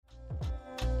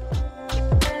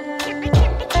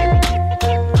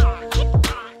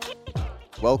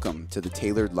Welcome to the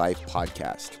Tailored Life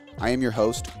Podcast. I am your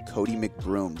host, Cody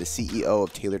McBroom, the CEO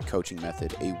of Tailored Coaching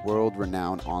Method, a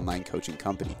world-renowned online coaching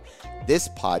company. This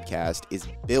podcast is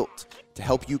built to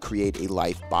help you create a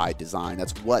life by design.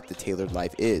 That's what the Tailored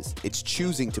Life is. It's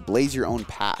choosing to blaze your own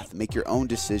path, make your own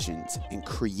decisions, and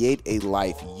create a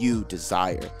life you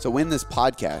desire. So in this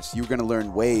podcast, you're going to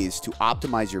learn ways to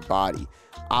optimize your body,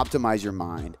 optimize your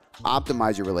mind,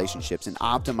 optimize your relationships, and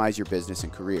optimize your business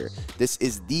and career. This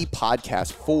is the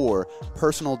podcast for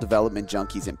personal development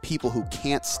junkies and people who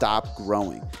can't stop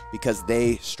growing because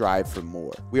they strive for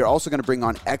more. We are also going to bring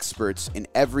on experts in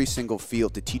every single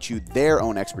field to teach you their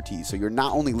own expertise. So you're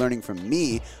not only learning from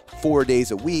me 4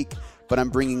 days a week, but I'm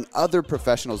bringing other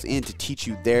professionals in to teach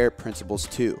you their principles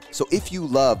too. So if you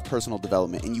love personal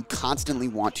development and you constantly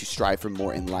want to strive for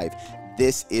more in life,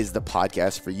 this is the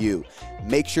podcast for you.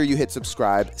 Make sure you hit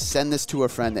subscribe, send this to a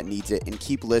friend that needs it, and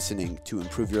keep listening to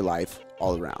improve your life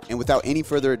all around. And without any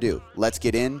further ado, let's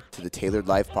get into the Tailored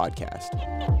Life Podcast.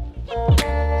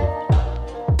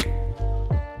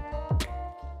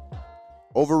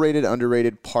 Overrated,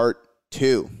 underrated, part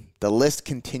 2. The list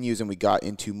continues, and we got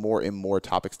into more and more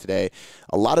topics today.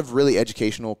 A lot of really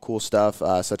educational, cool stuff,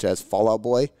 such as Fall Out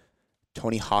Boy,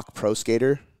 Tony Hawk Pro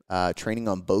Skater, training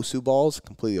on Bosu balls,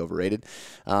 completely overrated.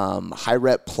 High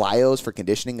rep plyos for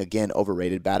conditioning, again,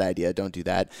 overrated, bad idea, don't do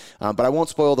that. But I won't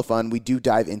spoil the fun. We do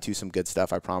dive into some good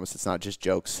stuff, I promise. It's not just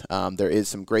jokes. There is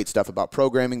some great stuff about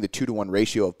programming, the 2-to-1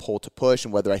 ratio of pull to push,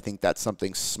 and whether I think that's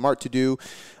something smart to do.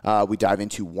 We dive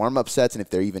into warm-up sets and if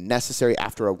they're even necessary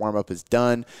after a warm-up is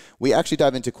done. We actually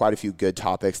dive into quite a few good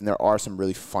topics, and there are some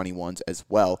really funny ones as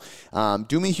well.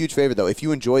 Do me a huge favor, though. If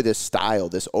you enjoy this style,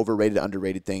 this overrated,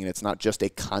 underrated thing, and it's not just a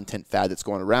content fad that's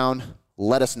going around,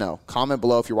 let us know. Comment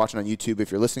below if you're watching on YouTube. If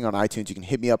you're listening on iTunes, you can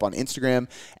hit me up on Instagram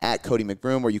at Cody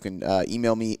McBroom, or you can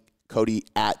email me,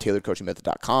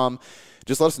 Cody@tailoredcoachingmethod.com.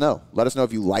 Just let us know. Let us know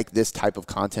if you like this type of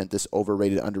content, this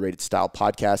overrated, underrated style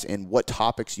podcast, and what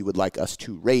topics you would like us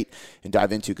to rate and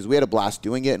dive into, because we had a blast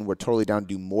doing it, and we're totally down to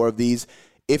do more of these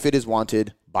if it is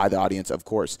wanted by the audience, of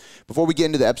course. Before we get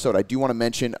into the episode, I do want to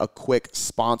mention a quick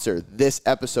sponsor. This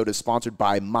episode is sponsored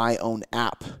by My Own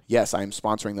App. Yes, I am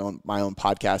sponsoring my own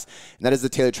podcast, and that is the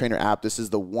Tailored Trainer app. This is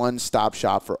the one-stop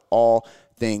shop for all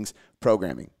things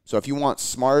programming. So if you want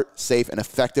smart, safe, and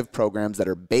effective programs that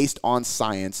are based on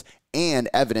science and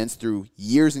evidence through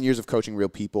years and years of coaching real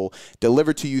people,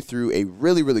 delivered to you through a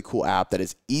really, really cool app that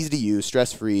is easy to use,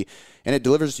 stress-free, and it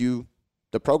delivers you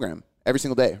the program every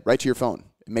single day right to your phone.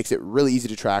 It makes it really easy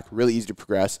to track, really easy to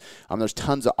progress. There's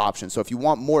tons of options. So if you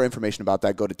want more information about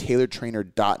that, go to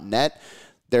tailoredtrainer.net.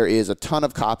 There is a ton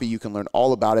of copy. You can learn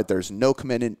all about it. There's no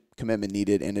commitment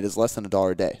needed, and it is less than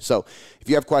 $1 a day. So if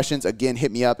you have questions, again,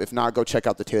 hit me up. If not, go check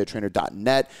out the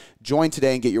tailoredtrainer.net. Join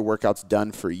today and get your workouts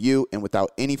done for you. And without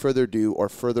any further ado or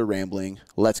further rambling,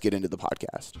 let's get into the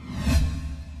podcast.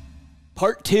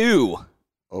 Part 2.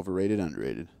 Overrated,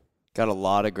 underrated. Got a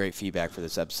lot of great feedback for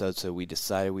this episode, so we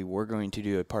decided we were going to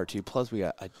do a part 2. Plus, we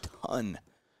got a ton.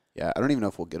 Yeah, I don't even know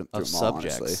if we'll get them through of them all,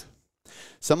 subjects. honestly.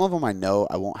 Some of them I know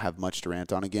I won't have much to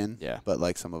rant on again. Yeah. But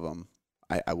like some of them,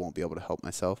 I won't be able to help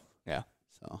myself. Yeah.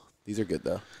 So these are good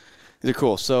though. These are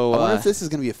cool. So I wonder if this is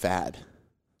going to be a fad.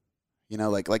 You know,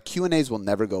 like Q&As will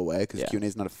never go away because Q&A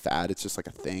is not a fad. It's just like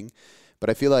a thing. But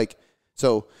I feel like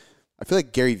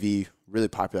Gary Vee really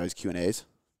popularized Q&As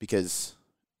because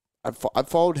I've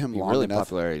followed him long really enough.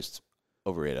 popularized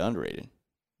overrated, underrated.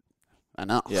 I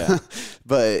know. Yeah.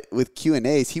 But with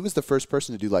Q&As, he was the first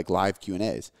person to do like live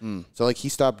Q&As. So like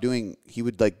he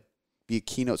would like be a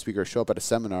keynote speaker or show up at a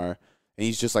seminar, and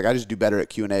he's just like, I just do better at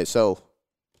Q&A. So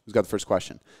who's got the first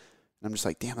question? And I'm just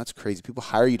like, damn, that's crazy. People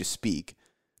hire you to speak.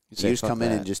 You just come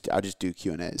in and I'll just do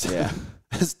Q&As. Yeah.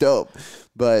 That's dope.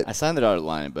 But I signed the dotted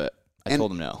line, but I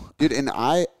told him no. Dude, and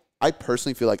I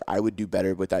personally feel like I would do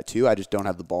better with that too. I just don't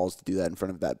have the balls to do that in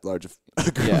front of that large of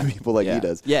a group of people like he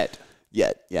does. Yet.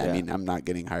 Yeah. I mean, I'm not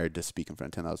getting hired to speak in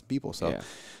front of 10,000 people. So,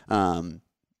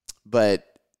 but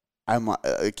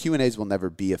Q&As will never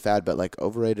be a fad, but like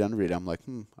overrated, underrated, I'm like,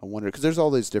 I wonder, because there's all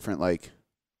these different, like,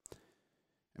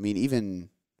 I mean, even,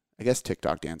 I guess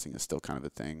TikTok dancing is still kind of a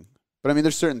thing. But I mean,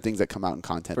 there's certain things that come out in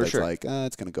content that's like,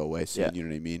 it's going to go away soon. You know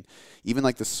what I mean? Even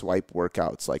like the swipe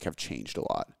workouts like have changed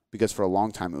a lot, because for a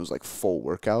long time it was like full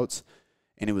workouts,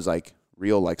 and it was like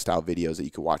real like style videos that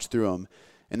you could watch through them.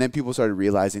 And then people started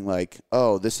realizing like,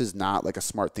 oh, this is not like a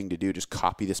smart thing to do. Just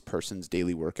copy this person's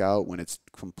daily workout when it's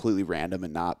completely random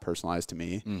and not personalized to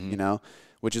me, you know,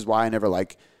 which is why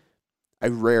I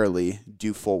rarely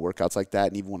do full workouts like that.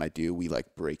 And even when I do, we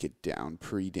like break it down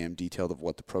pretty damn detailed of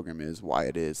what the program is, why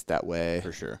it is that way.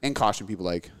 For sure. And caution people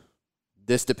like,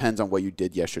 this depends on what you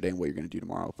did yesterday and what you're going to do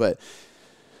tomorrow. But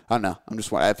I don't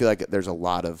know. I feel like there's a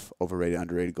lot of overrated,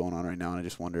 underrated going on right now, and I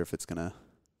just wonder if it's gonna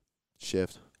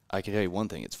shift. I can tell you one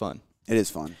thing: it's fun. It is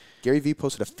fun. Gary Vee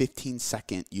posted a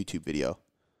 15-second YouTube video.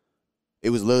 It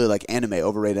was literally like anime,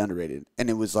 overrated, underrated, and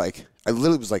it was like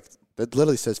that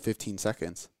literally says 15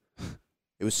 seconds.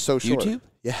 It was so short. YouTube?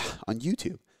 Yeah, on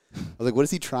YouTube. I was like, what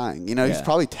is he trying? You know, he's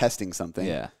probably testing something.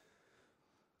 Yeah.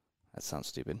 That sounds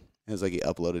stupid. It was like he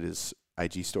uploaded his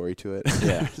IG story to it.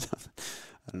 Yeah.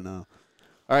 I don't know.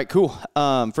 All right, cool.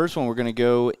 First one we're going to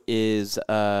go is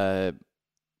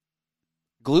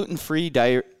gluten-free,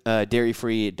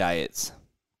 dairy-free diets.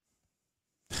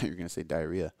 You're going to say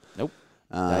diarrhea. Nope.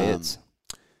 Diets.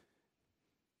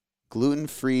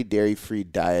 Gluten-free, dairy-free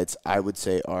diets, I would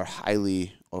say, are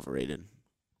highly overrated.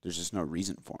 There's just no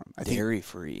reason for them.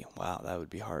 Dairy-free. Wow, that would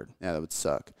be hard. Yeah, that would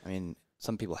suck. I mean,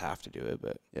 some people have to do it,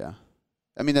 but yeah.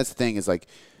 I mean, that's the thing is like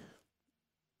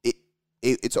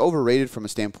it's overrated from a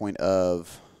standpoint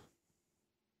of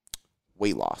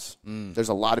weight loss. There's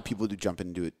a lot of people who jump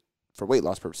into it for weight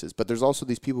loss purposes, but there's also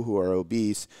these people who are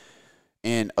obese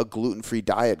and a gluten-free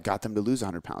diet got them to lose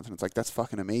 100 pounds. And it's like, that's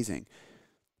fucking amazing.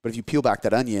 But if you peel back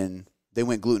that onion, they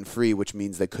went gluten-free, which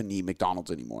means they couldn't eat McDonald's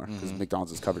anymore because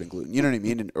McDonald's is covered in gluten. You know what I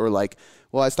mean? Or like,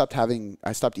 well, I stopped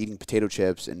eating potato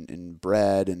chips and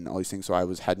bread and all these things. So I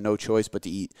had no choice but to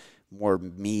eat more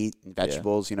meat and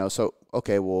vegetables, you know? So,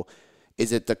 okay, well,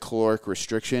 is it the caloric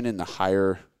restriction and the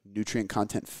higher nutrient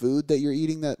content food that you're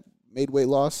eating that made weight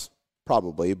loss?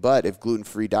 Probably. But if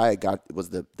gluten-free diet was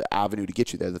the avenue to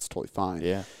get you there, that's totally fine.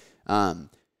 yeah.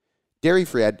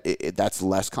 Dairy-free, that's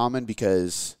less common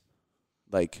because,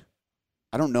 like,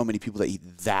 I don't know many people that eat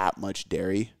that much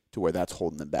dairy to where that's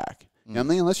holding them back. You know what I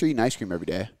mean? Unless you're eating ice cream every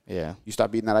day. Yeah. You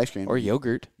stop eating that ice cream. Or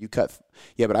yogurt. You cut.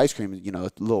 Yeah, but ice cream, you know,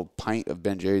 a little pint of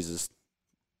Ben Jerry's is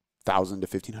 1,000 to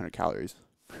 1,500 calories.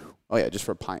 Oh, yeah, just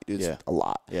for a pint. Dude, it's a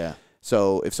lot. Yeah.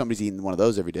 So if somebody's eating one of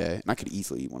those every day, and I could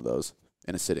easily eat one of those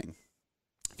in a sitting.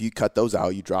 If you cut those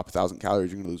out, you drop 1,000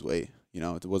 calories, you're going to lose weight. You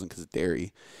know, it wasn't because of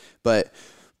dairy. But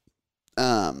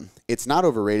it's not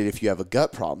overrated if you have a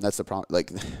gut problem. That's the problem.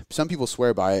 Like, some people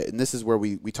swear by it, and this is where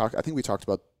we talk. I think we talked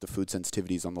about the food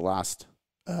sensitivities on the last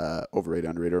overrated,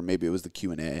 underrated, or maybe it was the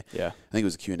Q&A. Yeah. I think it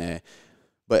was the Q&A.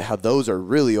 But how those are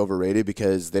really overrated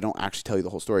because they don't actually tell you the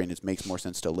whole story, and it makes more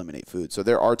sense to eliminate food. So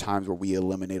there are times where we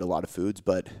eliminate a lot of foods,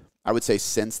 but I would say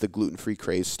since the gluten-free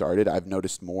craze started, I've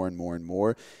noticed more and more and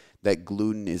more that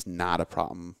gluten is not a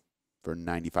problem for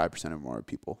 95% or more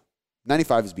people.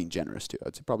 95 is being generous too.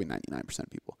 I'd say probably 99% of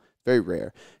people. Very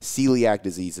rare. Celiac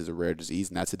disease is a rare disease,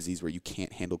 and that's a disease where you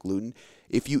can't handle gluten.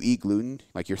 If you eat gluten,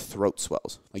 like, your throat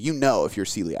swells. Like, you know, if you're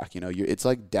celiac, you know, it's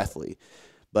like deathly.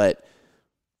 But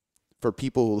for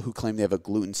people who claim they have a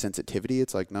gluten sensitivity,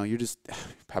 it's like, no, you just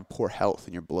have poor health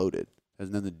and you're bloated. It has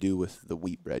nothing to do with the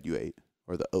wheat bread you ate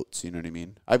or the oats, you know what I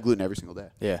mean? I have gluten every single day.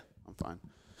 Yeah. I'm fine.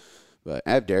 But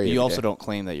I have dairy. You also don't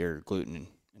claim that you're gluten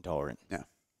intolerant. Yeah.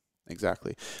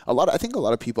 Exactly. I think a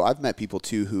lot of people, I've met people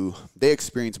too who they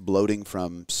experience bloating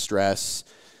from stress,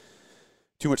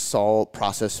 too much salt,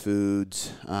 processed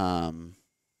foods,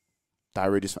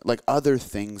 thyroid dysfunction, like other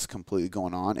things completely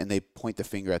going on, and they point the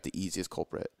finger at the easiest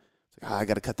culprit. It's like, I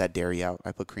got to cut that dairy out.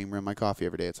 I put creamer in my coffee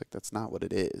every day. It's like, that's not what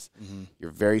it is. Mm-hmm.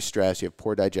 You're very stressed. You have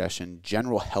poor digestion.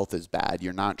 General health is bad.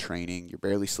 You're not training. You're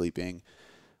barely sleeping.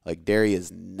 Like, dairy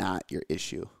is not your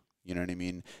issue. You know what I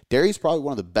mean? Dairy is probably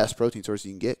one of the best protein sources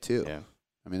you can get too. Yeah.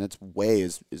 I mean, that's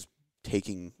is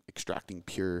extracting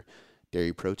pure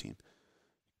dairy protein.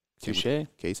 Touché.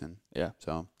 Casein. Yeah.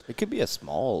 So it could be a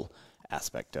small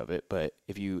aspect of it, but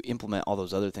if you implement all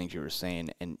those other things you were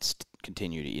saying and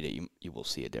continue to eat it, you will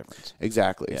see a difference.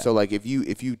 Exactly. Yeah. So like if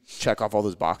you check off all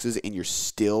those boxes and you're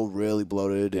still really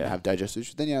bloated and have digestive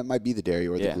issues, then it might be the dairy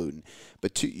or the gluten.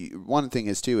 But one thing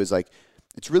is like,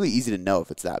 it's really easy to know if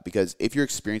it's that, because if you're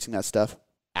experiencing that stuff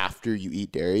after you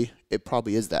eat dairy, it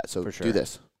probably is that. So do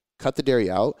this. Cut the dairy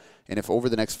out, and if over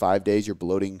the next 5 days your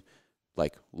bloating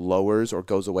like lowers or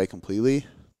goes away completely,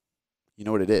 you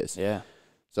know what it is. Yeah.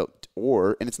 So,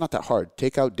 and it's not that hard.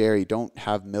 Take out dairy. Don't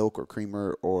have milk or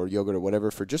creamer or yogurt or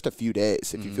whatever for just a few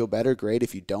days. If you feel better, great.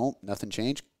 If you don't, nothing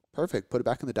changed, perfect. Put it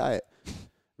back in the diet,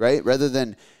 right? Rather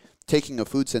than taking a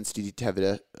food sensitivity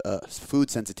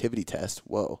test,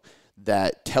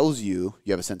 that tells you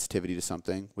have a sensitivity to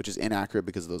something, which is inaccurate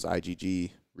because of those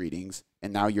IgG readings,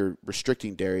 and now you're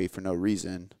restricting dairy for no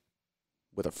reason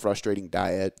with a frustrating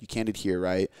diet. You can't adhere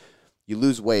right. You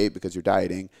lose weight because you're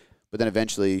dieting, but then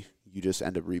eventually you just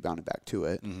end up rebounding back to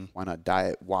it. Mm-hmm. Why not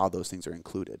diet while those things are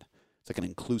included? It's like an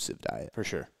inclusive diet. For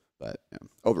sure. But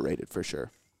overrated for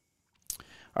sure.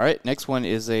 All right, next one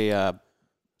is I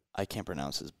can't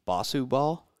pronounce this, Bosu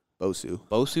ball. Bosu.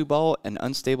 Bosu ball and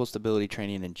unstable stability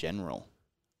training in general.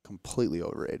 Completely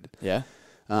overrated. Yeah?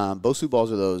 Bosu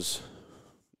balls are those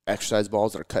exercise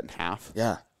balls that are cut in half.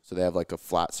 Yeah. So they have like a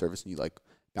flat surface and you like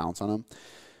bounce on them.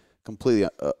 Completely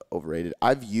overrated.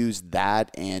 I've used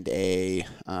that and a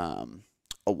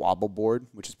wobble board,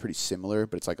 which is pretty similar,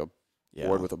 but it's like a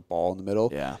board with a ball in the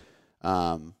middle. Yeah.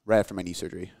 Right after my knee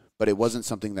surgery. But it wasn't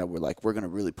something that we're going to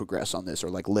really progress on this or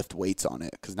like lift weights on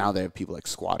it, because now they have people like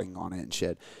squatting on it and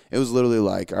shit. It was literally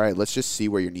like, all right, let's just see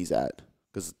where your knee's at,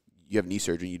 because you have knee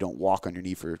surgery. You don't walk on your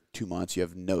knee for 2 months. You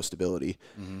have no stability.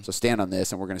 Mm-hmm. So stand on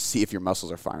this, and we're going to see if your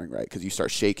muscles are firing right, because you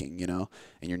start shaking, and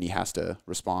your knee has to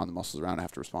respond. The muscles around it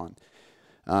have to respond.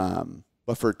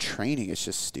 But for training, it's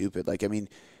just stupid. Like, I mean,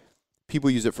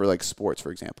 people use it for like sports,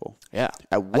 for example. Yeah.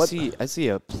 I see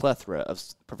a plethora of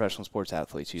professional sports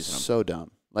athletes using them. So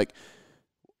dumb. Like,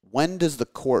 when does the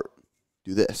court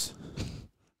do this?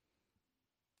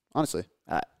 Honestly.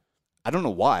 I don't know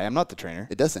why. I'm not the trainer.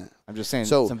 It doesn't. I'm just saying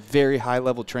some very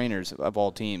high-level trainers of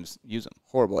all teams use them.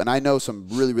 Horrible. And I know some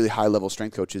really, really high-level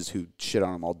strength coaches who shit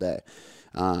on them all day.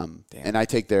 And I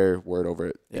take their word over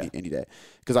it any day,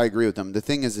 because I agree with them. The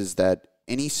thing is that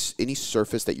any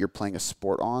surface that you're playing a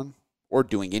sport on or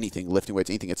doing anything, lifting weights,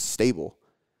 anything, it's stable.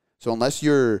 So unless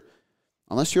you're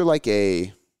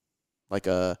like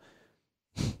a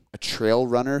trail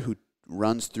runner who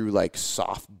runs through like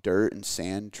soft dirt and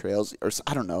sand trails, or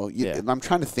I don't know. I'm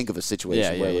trying to think of a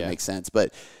situation where it would make sense,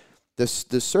 but the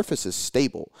surface is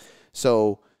stable.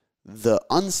 So the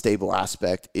unstable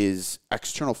aspect is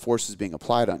external forces being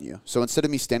applied on you. So instead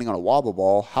of me standing on a wobble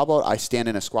ball, how about I stand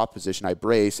in a squat position, I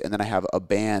brace, and then I have a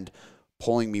band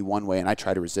pulling me one way and I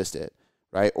try to resist it,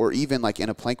 right? Or even like in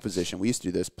a plank position, we used to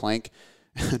do this plank,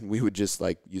 and we would just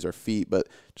like use our feet, but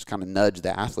just kind of nudge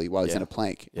the athlete while he's in a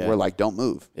plank. And we're like, don't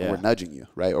move. And we're nudging you,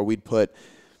 right? Or we'd put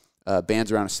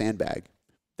bands around a sandbag.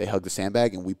 They hug the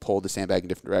sandbag, and we pull the sandbag in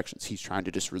different directions. He's trying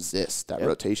to just resist that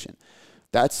rotation.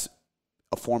 That's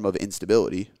a form of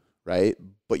instability, right?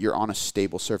 But you're on a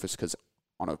stable surface, because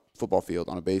on a football field,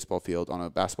 on a baseball field, on a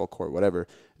basketball court, whatever,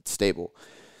 it's stable.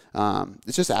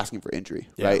 It's just asking for injury,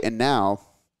 right? And now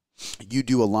you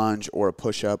do a lunge or a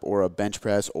push-up or a bench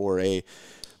press or a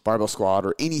barbell squat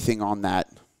or anything on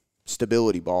that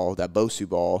stability ball, that Bosu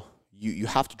ball, you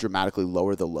have to dramatically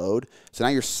lower the load. So now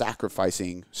you're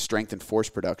sacrificing strength and force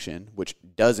production, which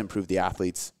does improve the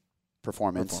athlete's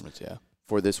performance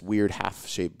for this weird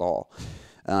half-shaped ball.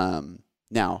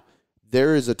 Now,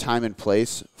 there is a time and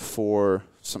place for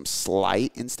some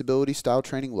slight instability style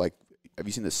training. Like, have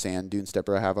you seen the sand dune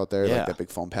stepper I have out there? Like that big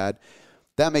foam pad?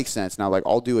 That makes sense. Now, like,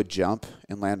 I'll do a jump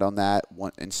and land on that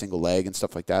in single leg and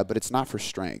stuff like that, but it's not for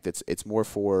strength. It's more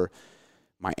for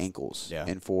my ankles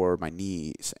and for my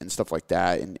knees and stuff like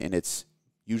that. And it's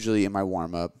usually in my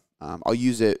warm-up. I'll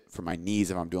use it for my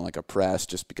knees if I'm doing like a press,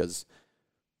 just because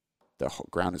the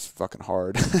ground is fucking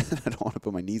hard. I don't want to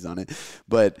put my knees on it.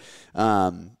 But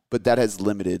that has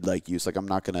limited like use. Like,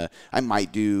 I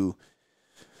might do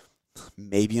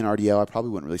maybe an RDL. I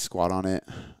probably wouldn't really squat on it.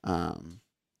 I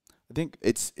think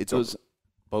it's those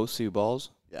Bosu balls.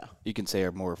 Yeah, you can say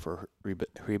are more for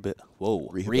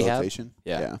rehabilitation.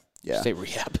 Rehab? Yeah. Say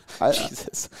rehab.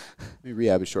 Jesus. I mean,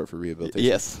 rehab is short for rehabilitation.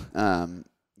 Yes.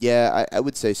 I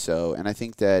would say so, and I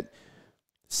think that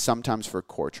sometimes for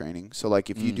core training. So like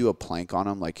if you do a plank on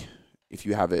them, like if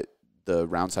you have it the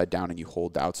round side down and you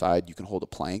hold the outside, you can hold a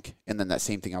plank. And then that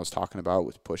same thing I was talking about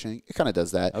with pushing, it kind of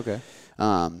does that. Okay.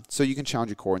 So you can challenge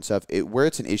your core and stuff. Where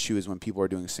it's an issue is when people are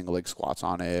doing single leg squats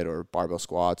on it or barbell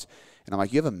squats. And I'm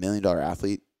like, you have $1 million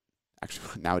athlete,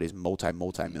 actually nowadays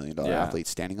multi-million dollar athlete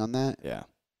standing on that. Yeah.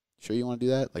 Sure you want to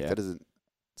do that? Like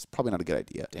it's probably not a good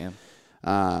idea. Damn.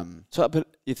 But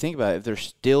you think about it, if they're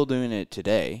still doing it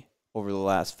today over the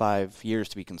last 5 years,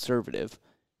 to be conservative,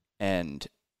 and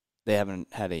they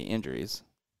haven't had any injuries,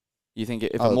 you think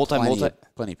if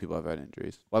plenty of people have had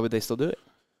injuries. Why would they still do it?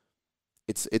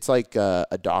 It's like a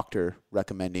doctor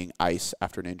recommending ice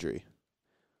after an injury.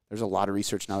 There's a lot of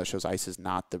research now that shows ice is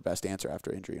not the best answer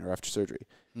after injury or after surgery,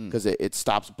 because it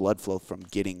stops blood flow from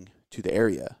getting to the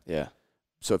area. Yeah.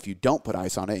 So if you don't put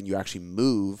ice on it and you actually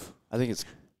move, I think it's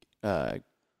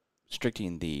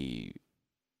restricting the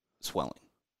swelling.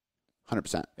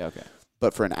 100%. Yeah, okay.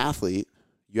 But for an athlete,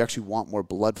 you actually want more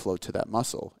blood flow to that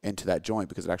muscle and to that joint,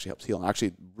 because it actually helps heal. And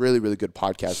actually, really, really good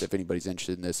podcast if anybody's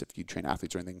interested in this, if you train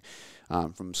athletes or anything,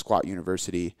 from Squat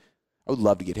University. I would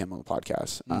love to get him on the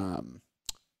podcast.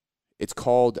 It's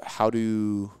called How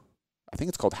to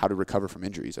Recover from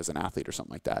Injuries as an Athlete or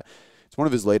something like that. It's one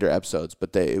of his later episodes,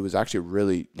 but it was actually a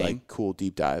really like cool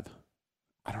deep dive.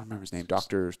 I don't remember his name.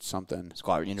 Dr. something.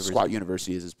 Squat University. Squat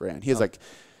University is his brand. He has like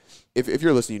if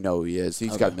you're listening, you know who he is.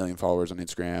 He's Okay. got 1 million followers on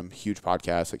Instagram, huge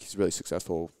podcast. Like, he's a really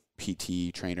successful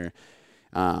PT trainer.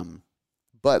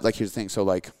 But like, here's the thing. So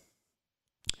like,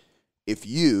 if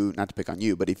you, not to pick on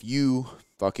you, but if you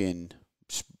fucking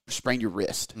sprain your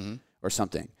wrist or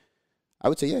something, I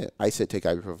would say, yeah, ice it, take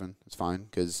ibuprofen. It's fine.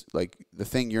 Because, like, the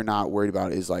thing you're not worried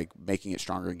about is, like, making it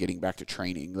stronger and getting back to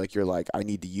training. Like, you're like, I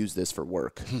need to use this for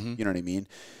work. You know what I mean?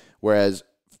 Whereas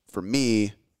for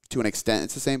me, to an extent,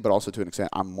 it's the same, but also to an extent,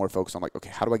 I'm more focused on, like, okay,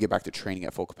 how do I get back to training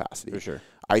at full capacity? For sure.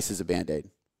 Ice is a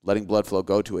Band-Aid. Letting blood flow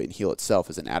go to it and heal itself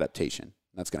is an adaptation.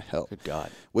 That's going to help. Good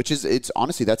God. Which is, it's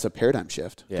honestly, that's a paradigm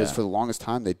shift. Because Yeah. for the longest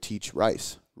time, they teach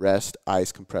RICE. Rest,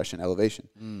 ice, compression, elevation.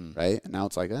 Right? And now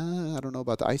it's like, I don't know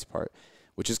about the ice part,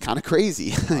 which is kind of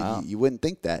crazy. Wow. You wouldn't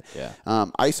think that. Yeah.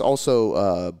 Ice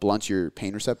also blunts your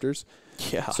pain receptors.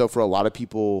 Yeah. So for a lot of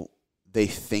people, they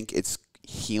think it's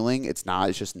healing. It's not.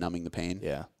 It's just numbing the pain.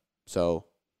 Yeah. So,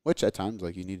 which at times,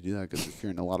 like, you need to do that because if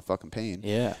you're in a lot of fucking pain.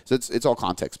 Yeah. So it's all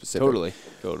context specific.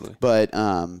 Totally.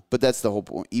 But that's the whole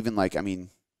point. Even like, I mean,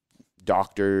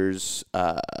 doctors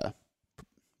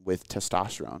with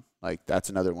testosterone, like, that's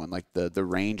another one. Like, the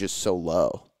range is so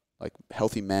low. Like,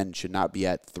 healthy men should not be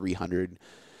at 300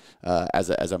 as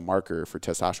a marker for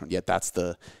testosterone. Yet that's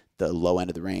the low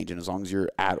end of the range. And as long as you're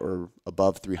at or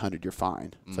above 300, you're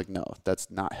fine. It's like, no,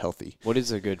 that's not healthy. What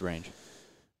is a good range?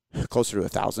 Closer to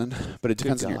 1,000, but it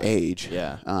depends on your God. age.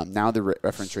 Yeah. Now the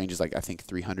reference range is like, I think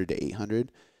 300 to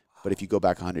 800. But if you go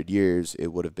back 100 years, it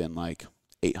would have been like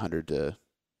 800 to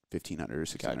 1,500 or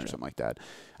 1,600 or Gotcha. something like that.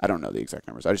 I don't know the exact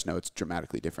numbers. I just know it's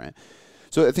dramatically different.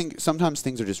 So I think sometimes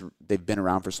things are just, they've been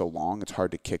around for so long, it's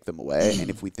hard to kick them away. And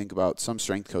if we think about some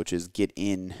strength coaches get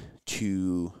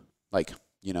into, like,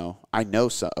 you know, I know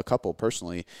a couple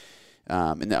personally,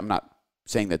 and I'm not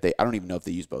saying that I don't even know if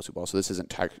they use Bosu Ball, so this isn't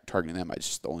targeting them. It's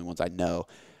just the only ones I know.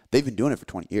 They've been doing it for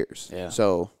 20 years. Yeah.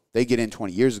 So they get in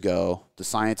 20 years ago, the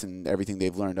science and everything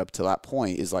they've learned up to that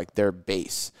point is like their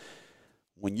base.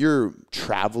 When you're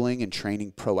traveling and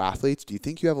training pro athletes, do you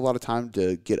think you have a lot of time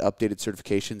to get updated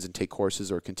certifications and take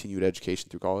courses or continued education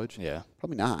through college? Yeah.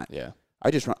 Probably not. Yeah.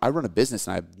 I run a business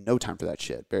and I have no time for that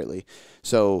shit, barely.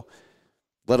 So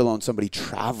let alone somebody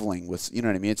traveling with, you know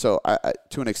what I mean? So I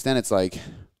to an extent, it's like,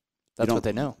 That's what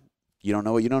they know. you don't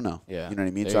know what you don't know. Yeah. You know what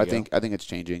I mean? There So I you think it's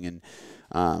changing. And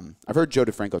I've heard Joe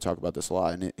DeFranco talk about this a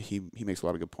lot, and he makes a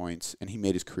lot of good points. And he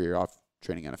made his career off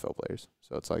training NFL players.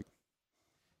 So it's like,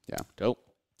 yeah. Dope.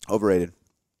 Overrated.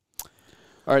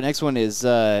 All right, next one is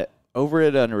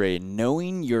overrated, underrated.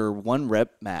 Knowing your 1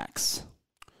 rep max.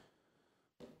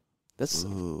 This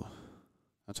Ooh,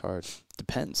 that's hard.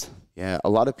 depends. Yeah, a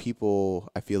lot of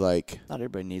people, I feel like, Not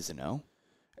everybody needs to know.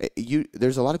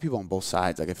 there's a lot of people on both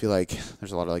sides. Like, I feel like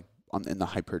there's a lot of, like, in the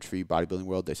hypertrophy bodybuilding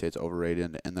world, they say it's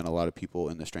overrated, and then a lot of people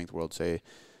in the strength world say,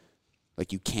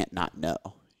 like, you can't not know.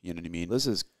 You know what I mean? This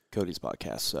is Cody's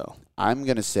podcast, so I'm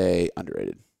gonna say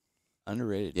underrated.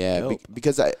 underrated. Yeah, Dope.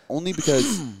 because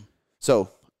so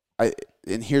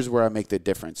and here's where I make the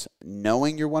difference: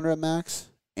 knowing your 1 rep max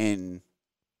and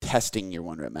testing your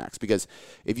 1 rep max. Because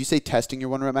if you say testing your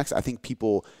 1 rep max, I think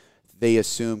people, they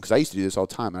assume, because I used to do this all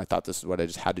the time, and I thought this is what I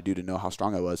just had to do to know how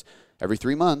strong I was. Every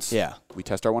 3 months, Yeah. we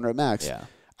test our 1 rep max. Yeah.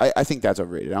 I think that's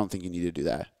overrated. I don't think you need to do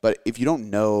that. But if you don't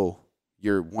know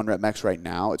your 1 rep max right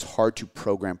now, it's hard to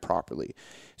program properly.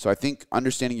 So I think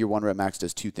understanding your 1 rep max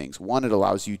does 2 things. One, it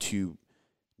allows you to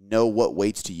know what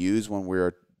weights to use when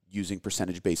we're using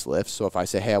percentage-based lifts. So if I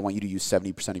say, hey, I want you to use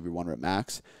 70% of your 1 rep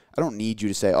max, I don't need you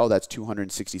to say, oh, that's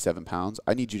 267 pounds.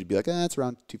 I need you to be like, that's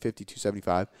around 250,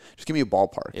 275. Just give me a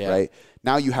ballpark, right?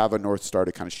 Now you have a North Star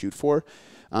to kind of shoot for.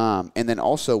 And then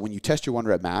also, when you test your 1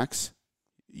 rep max,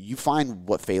 you find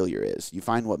what failure is. You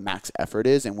find what max effort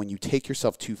is. And when you take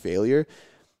yourself to failure,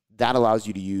 that allows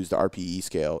you to use the RPE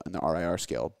scale and the RIR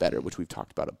scale better, which we've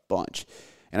talked about a bunch.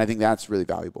 And I think that's really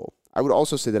valuable. I would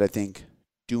also say that I think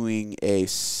doing a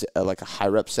high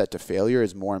rep set to failure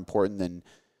is more important than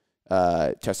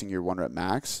testing your 1 rep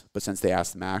max. But since they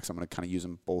asked the max, I'm going to kind of use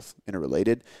them both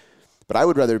interrelated. But I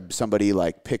would rather somebody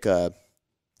like pick a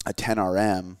 10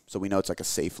 RM, so we know it's like a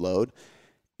safe load,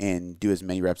 and do as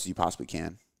many reps as you possibly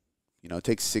can. You know,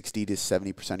 take 60 to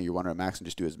 70% of your 1 rep max and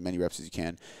just do as many reps as you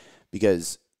can.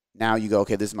 Because now you go,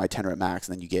 okay, this is my 10 rep max,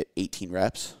 and then you get 18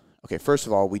 reps. Okay, first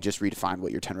of all, we just redefined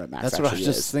what your 10 rep max That's actually what I was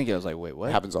is. just thinking. I was like, wait, what?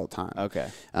 It happens all the time. Okay.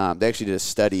 They actually did a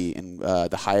study, and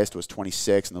the highest was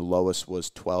 26, and the lowest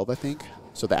was 12, I think.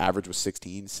 So the average was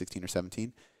 16 or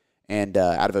 17. And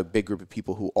out of a big group of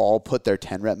people who all put their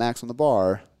 10 rep max on the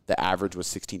bar, the average was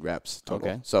 16 reps total.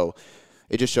 Okay. So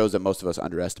it just shows that most of us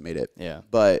underestimate it. Yeah.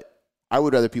 But I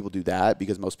would rather people do that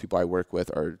because most people I work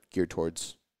with are geared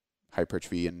towards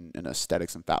hypertrophy and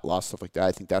aesthetics and fat loss, stuff like that.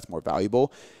 I think that's more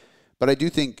valuable. But I do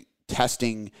think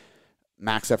testing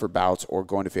max effort bouts or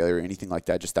going to failure or anything like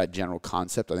that, just that general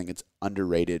concept, I think it's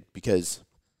underrated because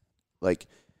like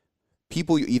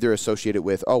people you either associate it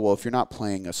with, oh, well, if you're not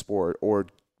playing a sport or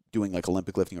doing like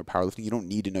Olympic lifting or powerlifting, you don't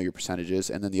need to know your percentages.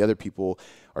 And then the other people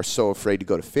are so afraid to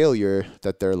go to failure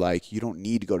that they're like, you don't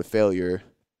need to go to failure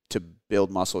to build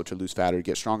muscle or to lose fat or to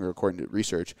get stronger, according to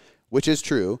research, which is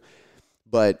true.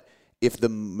 But if the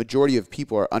majority of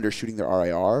people are undershooting their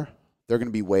RIR, they're going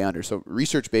to be way under. So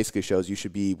research basically shows you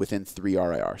should be within 3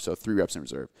 RIR, so 3 reps in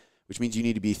reserve, which means you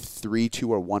need to be 3, 2,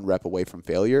 or 1 rep away from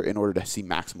failure in order to see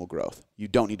maximal growth. You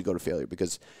don't need to go to failure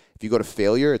because if you go to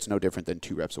failure, it's no different than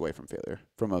 2 reps away from failure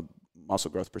from a muscle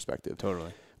growth perspective.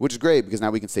 Totally. Which is great because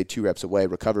now we can stay 2 reps away,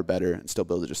 recover better, and still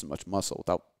build just as much muscle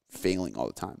without failing all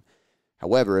the time.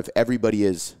 However, if everybody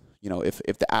is,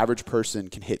 if the average person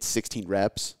can hit 16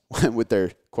 reps with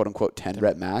their quote-unquote 10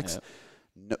 rep max,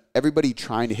 everybody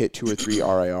trying to hit 2 or 3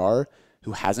 RIR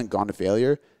who hasn't gone to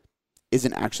failure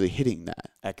isn't actually hitting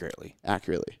that accurately.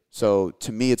 So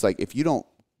to me, it's like if you don't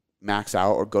max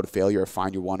out or go to failure or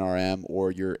find your 1 RM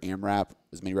or your AMRAP,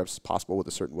 as many reps as possible with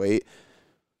a certain weight,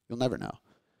 you'll never know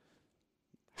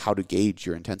how to gauge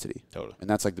your intensity. Totally. And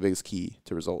that's like the biggest key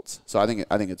to results. So I think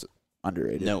it's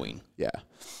underrated. Knowing. Yeah.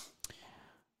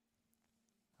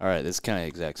 All right, this is kind of the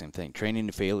exact same thing. Training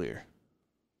to failure.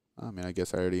 I mean, I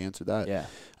guess I already answered that. Yeah.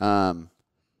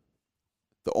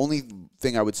 The only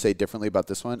thing I would say differently about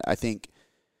this one, I think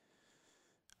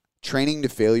training to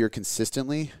failure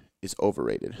consistently is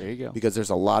overrated. There you go. Because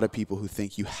there's a lot of people who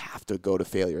think you have to go to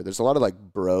failure. There's a lot of like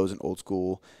bros and old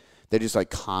school. They're just like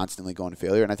constantly going to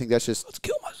failure. And I think that's just, let's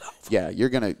kill myself. Yeah, you're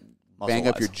going to bang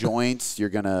up your joints. You're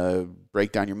going to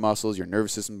break down your muscles. Your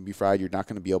nervous system will be fried. You're not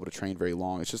going to be able to train very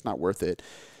long. It's just not worth it.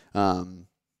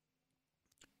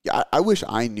 Yeah, I wish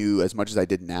I knew as much as I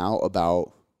did now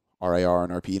about RIR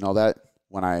and RP and all that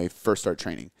when I first started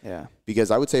training. Yeah.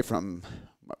 Because I would say from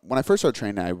when I first started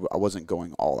training, I wasn't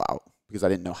going all out because I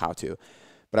didn't know how to.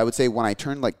 But I would say when I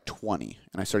turned like 20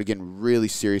 and I started getting really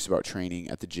serious about training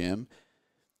at the gym,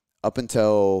 up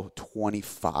until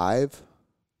 25,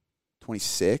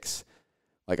 26,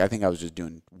 like I think I was just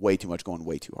doing way too much, going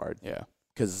way too hard. Yeah.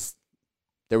 Because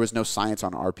there was no science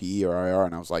on RPE or RIR,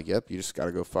 and I was like, yep, you just got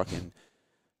to go fucking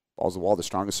balls to the wall, the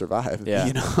strongest survive. Yeah.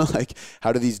 You know, like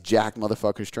how do these jacked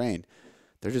motherfuckers train?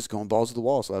 They're just going balls to the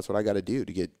wall, so that's what I got to do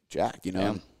to get jacked, you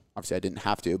know? Yeah. Obviously, I didn't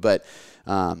have to, but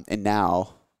and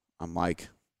now I'm like,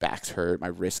 back's hurt, my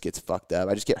wrist gets fucked up.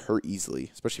 I just get hurt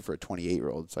easily, especially for a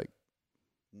 28-year-old. It's like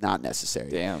not necessary.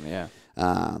 Damn, yeah.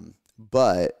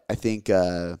 But I think,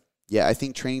 I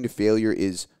think training to failure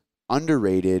is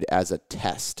underrated as a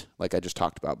test, like I just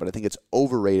talked about, but I think it's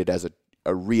overrated as a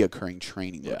reoccurring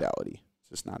training modality. It's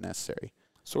just not necessary.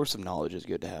 Source of knowledge is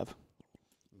good to have.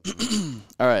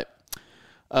 All right.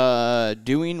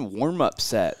 Doing warm-up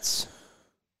sets.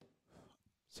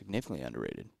 Significantly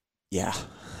underrated. Yeah.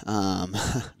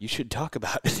 You should talk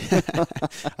about it.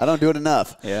 I don't do it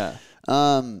enough. Yeah.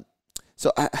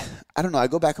 So I don't know. I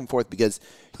go back and forth because,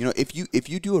 you know, if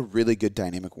you do a really good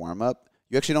dynamic warm-up,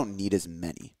 you actually don't need as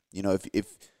many. You know,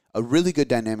 if a really good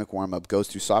dynamic warm-up goes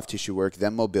through soft tissue work,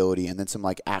 then mobility, and then some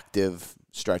like active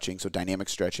stretching, so dynamic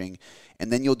stretching,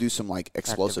 and then you'll do some like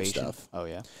explosive stuff. Oh,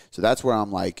 yeah. So that's where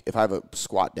I'm like, if I have a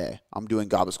squat day, I'm doing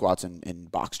goblet squats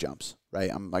and box jumps, right?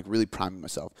 I'm like really priming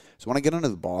myself. So when I get under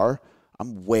the bar,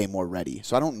 I'm way more ready.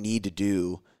 So I don't need to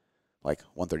do like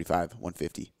 135,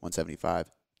 150, 175,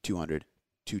 200,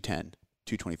 210,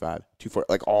 225, 240,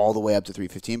 like all the way up to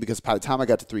 315, because by the time I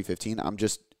got to 315, I'm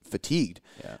just fatigued.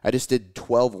 Yeah. I just did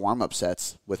 12 warm-up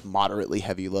sets with moderately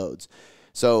heavy loads.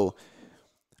 So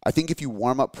I think if you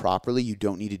warm up properly, you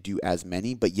don't need to do as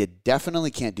many, but you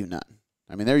definitely can't do none.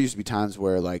 I mean, there used to be times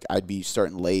where like I'd be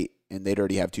starting late and they'd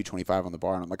already have 225 on the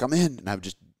bar, and I'm like, I'm in, and I would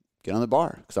just get on the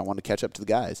bar because I wanted to catch up to the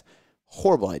guys.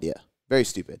 Horrible idea. Very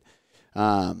stupid.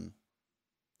 I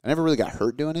never really got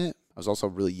hurt doing it. I was also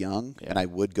really young, and I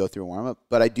would go through a warm-up,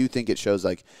 but I do think it shows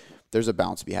like there's a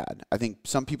balance to be had. I think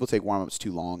some people take warm-ups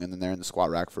too long, and then they're in the squat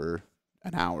rack for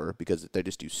an hour because they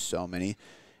just do so many.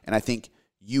 And I think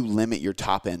you limit your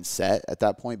top-end set at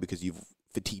that point because you've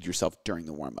fatigued yourself during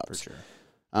the warm-ups. For sure.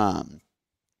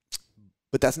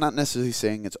 But that's not necessarily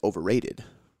saying it's overrated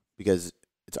because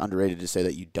it's underrated to say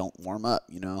that you don't warm up,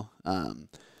 you know? I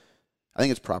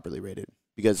think it's properly rated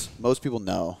because most people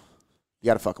know you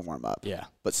got to fucking warm up. Yeah.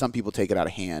 But some people take it out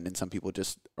of hand and some people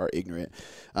just are ignorant.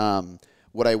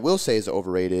 What I will say is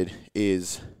overrated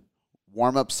is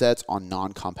warm-up sets on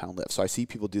non-compound lifts. So I see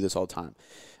people do this all the time.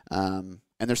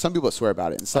 And there's some people that swear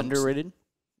about it. And some Underrated?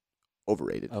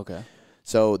 Overrated. Okay.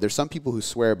 So there's some people who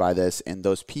swear by this, and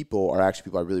those people are actually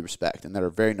people I really respect and that are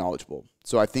very knowledgeable.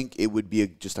 So I think it would be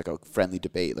just like a friendly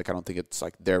debate. Like, I don't think it's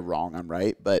like they're wrong, I'm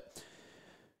right. But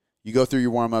you go through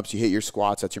your warm-ups, you hit your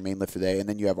squats, that's your main lift for the day, and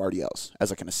then you have RDLs as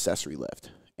like an accessory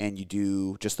lift. And you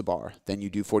do just the bar. Then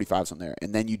you do 45s on there.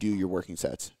 And then you do your working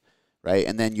sets, right?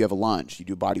 And then you have a lunge. You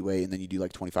do body weight, and then you do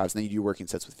like 25s, and then you do your working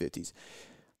sets with 50s.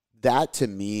 That, to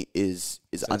me, is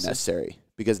unnecessary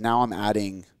because now I'm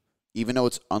adding – even though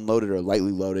it's unloaded or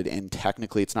lightly loaded and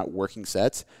technically it's not working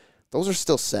sets, those are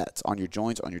still sets on your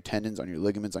joints, on your tendons, on your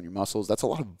ligaments, on your muscles. That's a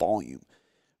lot of volume,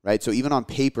 right? So even on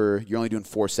paper, you're only doing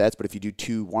 4 sets, but if you do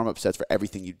 2 warm-up sets for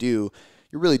everything you do,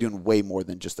 you're really doing way more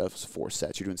than just those 4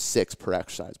 sets. You're doing 6 per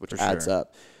exercise, which adds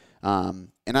up.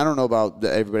 And I don't know about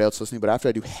everybody else listening, but after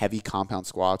I do heavy compound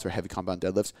squats or heavy compound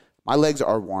deadlifts, my legs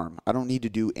are warm. I don't need to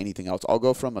do anything else. I'll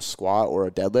go from a squat or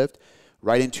a deadlift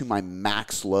right into my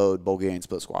max load Bulgarian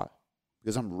split squat.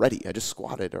 Because I'm ready. I just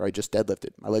squatted or I just deadlifted.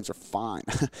 My legs are fine.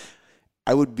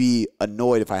 I would be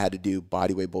annoyed if I had to do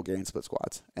bodyweight Bulgarian split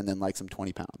squats and then like some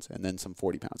 20 pounds and then some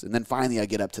 40 pounds. And then finally I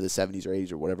get up to the 70s or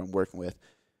 80s or whatever I'm working with.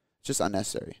 It's just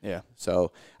unnecessary. Yeah.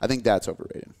 So I think that's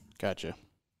overrated. Gotcha.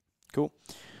 Cool.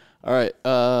 All right.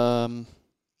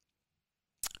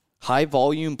 High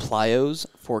volume plyos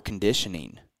for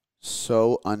conditioning.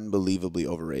 So unbelievably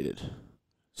overrated.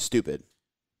 Stupid.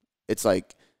 It's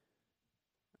like,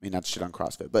 I mean, not shit on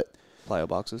CrossFit, but Plyo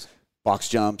boxes, box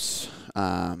jumps,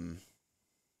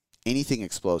 anything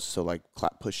explosive. So like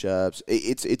push-ups.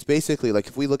 It's basically like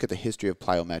if we look at the history of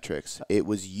plyometrics, it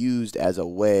was used as a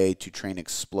way to train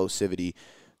explosivity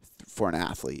for an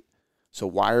athlete. So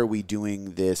why are we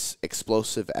doing this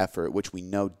explosive effort, which we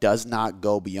know does not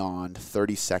go beyond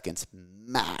 30 seconds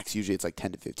max? Usually it's like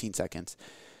 10 to 15 seconds.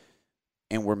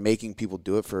 And we're making people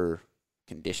do it for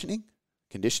conditioning?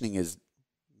 Conditioning is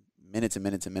minutes and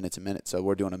minutes and minutes and minutes. So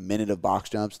we're doing a minute of box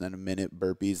jumps, then a minute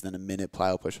burpees, then a minute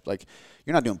plyo push-ups. Like,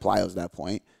 you're not doing plyos at that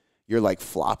point. You're like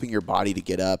flopping your body to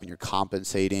get up and you're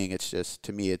compensating. It's just,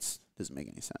 to me, it doesn't make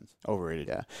any sense. Overrated.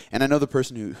 Yeah. And I know the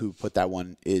person who put that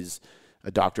one is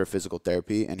a doctor of physical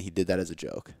therapy, and he did that as a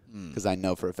joke because I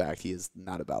know for a fact he is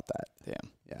not about that.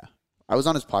 Damn. Yeah. I was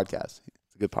on his podcast.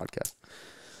 It's a good podcast.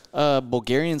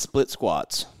 Bulgarian split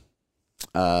squats.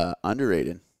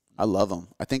 Underrated. I love them.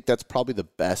 I think that's probably the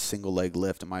best single leg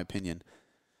lift in my opinion.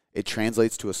 It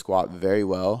translates to a squat very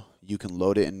well. You can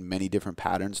load it in many different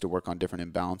patterns to work on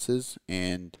different imbalances.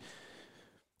 And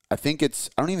I think it's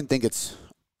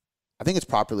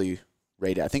properly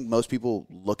rated. I think most people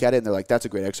look at it and they're like, that's a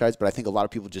great exercise, but I think a lot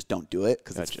of people just don't do it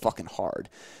because it's fucking hard.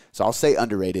 So I'll say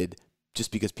underrated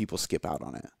just because people skip out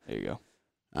on it. There you go.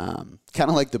 Kind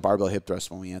of like the barbell hip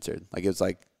thrust when we answered. Like, it was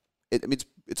like,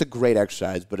 it's a great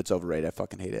exercise, but it's overrated. I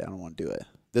fucking hate it. I don't want to do it.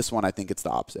 This one, I think it's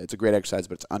the opposite. It's a great exercise,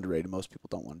 but it's underrated. Most people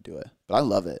don't want to do it, but I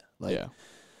love it. Like, yeah.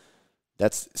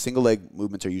 That's single leg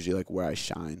movements are usually like where I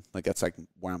shine. Like, that's like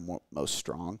where I'm most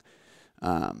strong.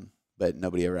 But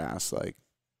nobody ever asks like,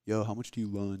 yo, how much do you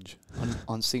lunge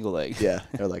on single leg? Yeah.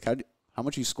 They're like, how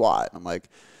much do you squat? And I'm like,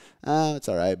 it's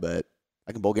all right, but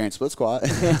I can Bulgarian split squat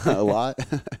a lot.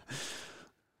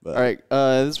 But, all right.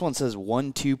 This one says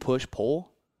 1-2 push pull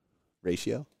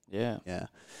ratio. Yeah. Yeah.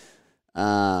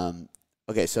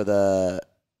 Okay, so the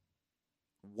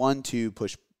 1-2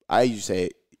 push, I usually say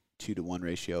 2-to-1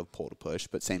 ratio of pull to push,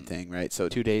 but same thing, right? So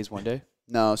 2 days, 1 day?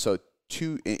 No, so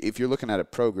if you're looking at a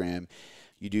program,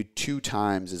 you do 2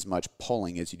 times as much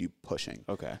pulling as you do pushing.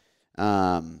 Okay.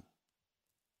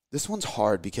 This one's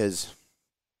hard because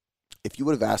if you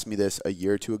would have asked me this a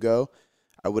year or two ago,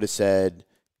 I would have said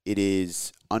it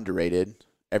is underrated.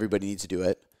 Everybody needs to do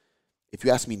it. If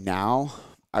you ask me now,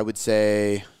 I would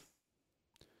say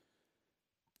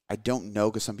I don't know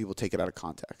because some people take it out of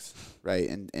context, right?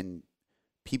 And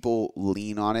people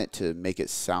lean on it to make it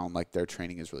sound like their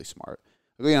training is really smart.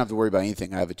 We don't have to worry about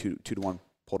anything. I have a 2-to-1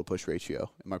 pull to push ratio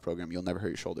in my program. You'll never hurt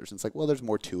your shoulders. And it's like, well, there's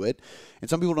more to it. And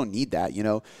some people don't need that. You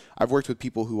know, I've worked with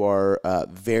people who are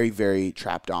very, very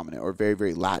trap dominant or very,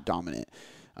 very lat dominant,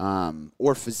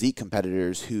 or physique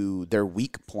competitors who their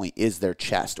weak point is their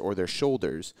chest or their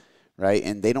shoulders, right?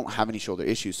 And they don't have any shoulder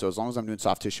issues. So as long as I'm doing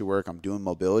soft tissue work, I'm doing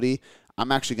mobility,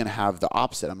 I'm actually going to have the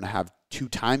opposite. I'm going to have 2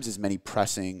 times as many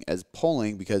pressing as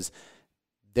pulling because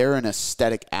they're an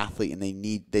aesthetic athlete and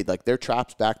they like their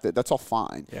traps back. That's all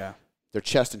fine. Yeah. Their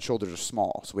chest and shoulders are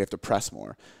small, so we have to press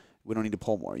more. We don't need to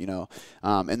pull more, you know.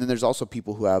 And then there's also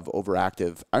people who have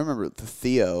overactive. I remember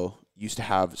Theo used to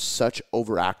have such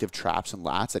overactive traps and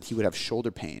lats that he would have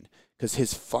shoulder pain because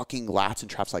his fucking lats and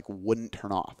traps like wouldn't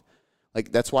turn off.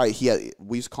 Like, that's why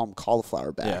we used to call him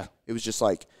cauliflower back. Yeah. It was just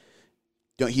like,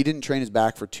 he didn't train his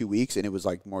back for 2 weeks and it was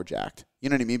like more jacked. You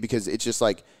know what I mean? Because it's just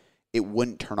like, it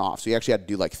wouldn't turn off. So he actually had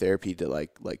to do like therapy to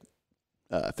like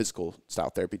physical style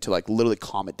therapy to like literally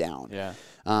calm it down. Yeah.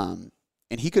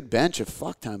 And he could bench a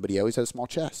fuck ton, but he always had a small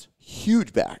chest,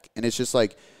 huge back. And it's just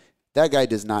like, that guy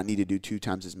does not need to do 2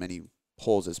 times as many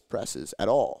pulls as presses at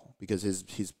all because his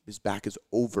back is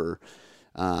overactive.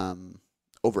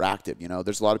 You know,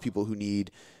 there's a lot of people who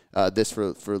need this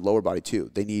for lower body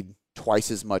too. They need twice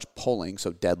as much pulling,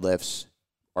 so deadlifts,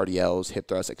 RDLs, hip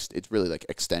thrusts. It's really like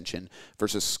extension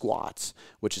versus squats,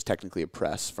 which is technically a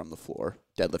press from the floor.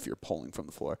 Deadlift, you're pulling from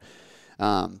the floor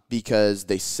because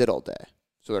they sit all day.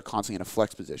 So they're constantly in a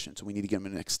flex position. So we need to get them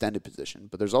in an extended position.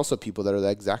 But there's also people that are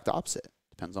the exact opposite.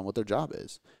 Depends on what their job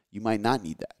is. You might not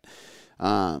need that.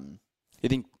 You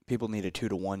think people need a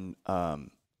 2-to-1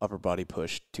 upper body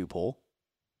push to pull?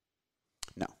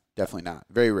 No, definitely not.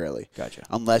 Very rarely. Gotcha.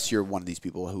 Unless you're one of these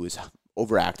people who is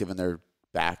overactive in their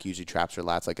back, usually traps or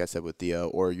lats, like I said with Theo,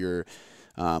 or you're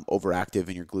overactive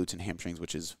in your glutes and hamstrings,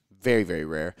 which is very, very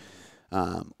rare.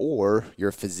 Or you're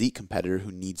a physique competitor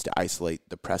who needs to isolate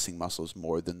the pressing muscles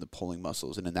more than the pulling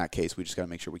muscles. And in that case, we just got to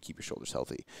make sure we keep your shoulders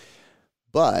healthy.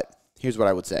 But here's what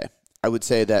I would say. I would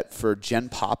say that for Gen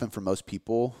Pop and for most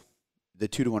people, the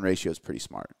 2-to-1 ratio is pretty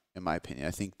smart, in my opinion.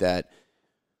 I think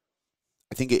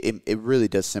it really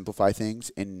does simplify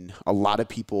things. And a lot of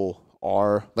people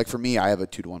are, like for me, I have a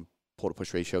 2-to-1 pull to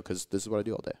push ratio because this is what I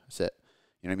do all day. That's it.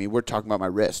 You know what I mean? We're talking about my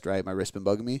wrist, right? My wrist been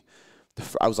bugging me.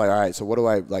 I was like, all right, so what do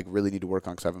I like really need to work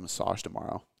on because I have a massage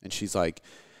tomorrow? And she's like,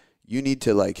 you need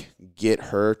to like get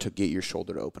her to get your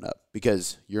shoulder to open up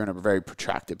because you're in a very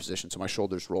protracted position. So my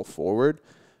shoulders roll forward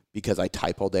because I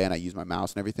type all day and I use my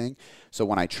mouse and everything. So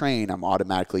when I train, I'm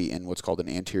automatically in what's called an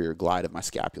anterior glide of my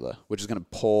scapula, which is going to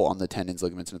pull on the tendons,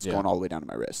 ligaments, and it's going all the way down to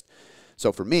my wrist.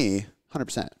 So for me,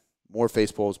 100%, more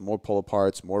face pulls, more pull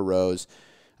aparts, more rows.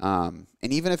 And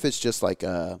even if it's just like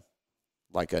an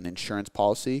insurance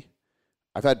policy,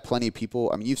 I've had plenty of people,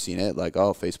 I mean, you've seen it, like,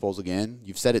 oh, face pulls again.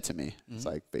 You've said it to me. Mm-hmm. It's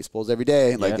like face pulls every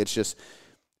day. Like, it's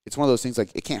one of those things,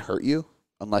 like, it can't hurt you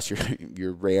unless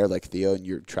you're rare like Theo and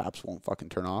your traps won't fucking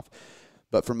turn off.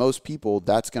 But for most people,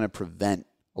 that's going to prevent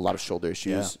a lot of shoulder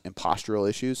issues and postural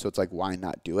issues. So it's like, why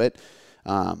not do it?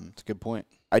 That's a good point.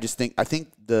 I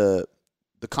think the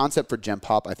concept for Gen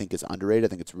Pop, I think, is underrated. I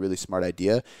think it's a really smart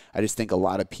idea. I just think a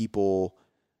lot of people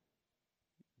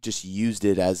just used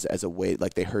it as a way,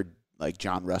 like they heard like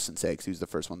John Russin say, because he was the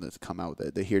first one that's come out with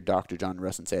it. They hear Dr. John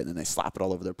Russin say it, and then they slap it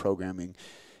all over their programming,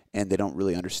 and they don't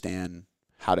really understand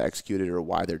how to execute it or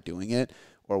why they're doing it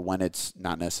or when it's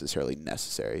not necessarily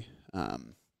necessary.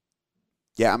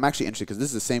 Yeah, I'm actually interested because this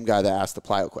is the same guy that asked the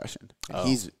plyo question. And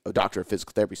he's a doctor of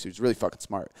physical therapy, so he's really fucking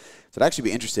smart. So I'd actually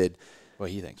be interested. What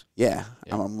he thinks. Yeah.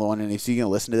 I'm wondering if he's going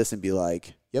to listen to this and be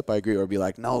like, yep, I agree, or be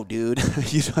like, no, dude,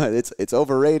 it's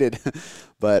overrated.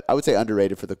 But I would say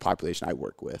underrated for the population I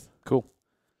work with. Cool.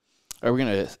 Are we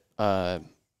going to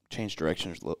change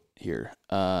directions here?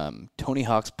 Tony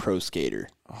Hawk's Pro Skater.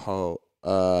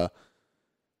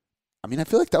 I mean, I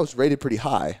feel like that was rated pretty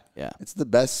high. Yeah. It's the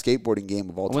best skateboarding game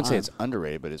of all time. I wouldn't say it's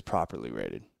underrated, but it's properly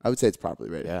rated. I would say it's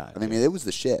properly rated. Yeah. I mean, it was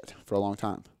the shit for a long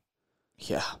time.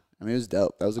 Yeah. I mean, it was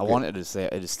dope. That was I wanted to say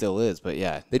it still is, but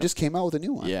yeah. They just came out with a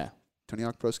new one. Yeah. Tony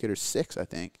Hawk Pro Skater 6, I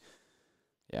think.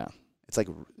 Yeah. It's like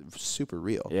super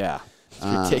real. Yeah.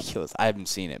 It's ridiculous. I haven't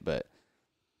seen it, but.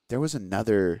 There was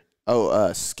another.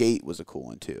 Skate was a cool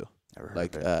one too. Never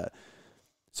heard of it.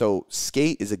 So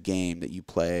Skate is a game that you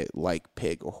play like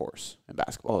pig or horse in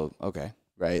basketball. Oh, okay.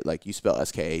 Right? Like you spell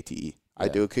SKATE. Yeah. I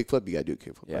do a kickflip, you got to do a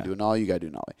kickflip. Yeah. I do a nollie, you got to do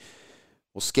a nollie.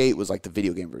 Well, Skate was like the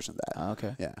video game version of that. Oh,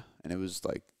 okay. Yeah. And it was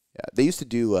like, they used to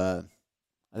do, I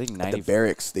think at the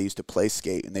barracks, they used to play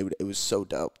Skate, and it was so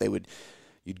dope.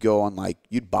 You'd go on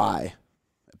you'd buy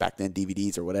back then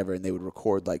DVDs or whatever, and they would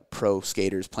record like pro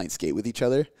skaters playing Skate with each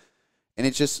other. And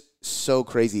it's just so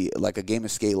crazy. Like a game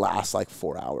of Skate lasts like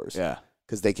 4 hours. Yeah.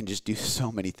 Because they can just do so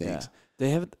many things.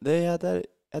 Yeah. They had that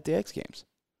at the X Games.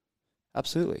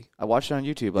 Absolutely. I watched it on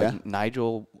YouTube. Like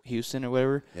Nigel Houston or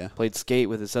whatever played Skate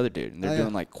with this other dude. And they're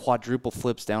doing like quadruple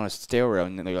flips down a stair rail.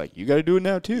 And then they're like, you got to do it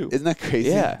now too. Isn't that crazy?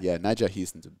 Yeah. Yeah, Nigel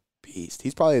Houston's a beast.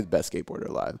 He's probably the best skateboarder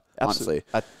alive, honestly.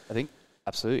 I think,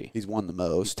 absolutely. He's won the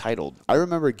most. He's titled. I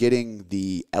remember getting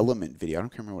the Element video. I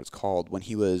don't remember what it's called. When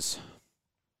he was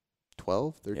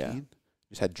 12, 13. Yeah.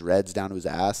 Just had dreads down to his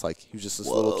ass. Like, he was just this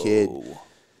little kid.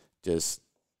 Just,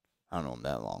 I don't know him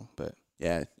that long, but.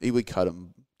 Yeah, he would cut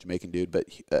him, Jamaican dude. But,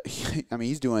 I mean,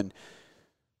 he's doing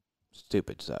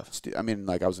stupid stuff. I mean,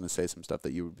 like, I was going to say some stuff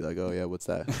that you would be like, oh, yeah, what's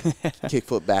that?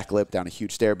 Kickflip, backflip down a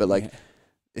huge stair. But, like,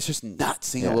 it's just nuts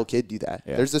seeing a little kid do that.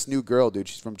 Yeah. There's this new girl, dude.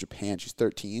 She's from Japan. She's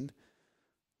 13.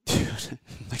 Dude,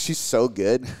 like, she's so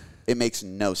good. It makes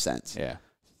no sense. Yeah.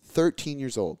 13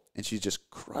 years old, and she's just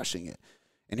crushing it.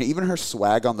 And even her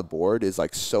swag on the board is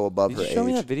like so above her age. Did you show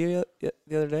me that video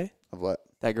the other day? Of what?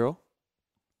 That girl?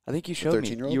 I think you showed me.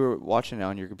 13-year-old? You were watching it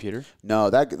on your computer. No,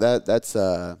 that's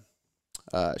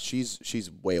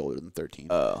she's way older than 13.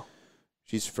 Oh.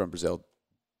 She's from Brazil.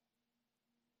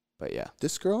 But yeah.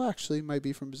 This girl actually might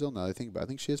be from Brazil now that I think about it. I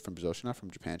think she is from Brazil. She's not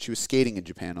from Japan. She was skating in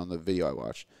Japan on the video I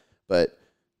watched. But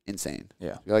insane.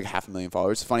 Yeah. You're like 500,000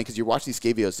 followers. It's funny because you watch these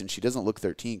skate videos and she doesn't look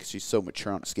 13 because she's so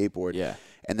mature on a skateboard. Yeah.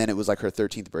 And then it was like her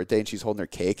 13th birthday and she's holding her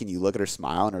cake and you look at her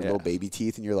smile and her Yeah. little baby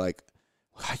teeth and you're like,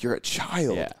 God, you're a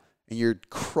child. Yeah. And you're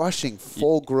crushing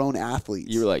full-grown athletes.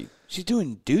 You were like, she's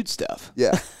doing dude stuff.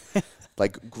 Yeah.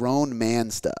 Like grown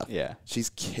man stuff. Yeah. She's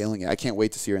killing it. I can't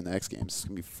wait to see her in the X Games. It's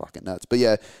going to be fucking nuts. But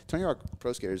yeah, Tony Hawk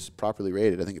Pro Skater is properly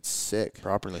rated. I think it's sick.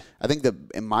 Properly. I think that,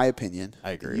 in my opinion,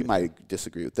 I agree you with might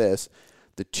disagree with this,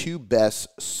 the two best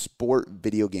sport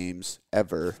video games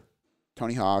ever,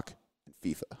 Tony Hawk and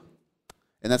FIFA.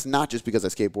 And that's not just because I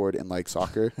skateboard and like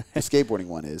soccer. The skateboarding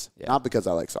one is. Yeah. Not because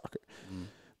I like soccer.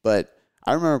 But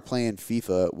I remember playing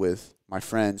FIFA with my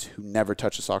friends who never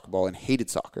touched a soccer ball and hated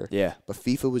soccer. Yeah. But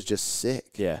FIFA was just sick.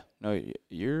 Yeah. No,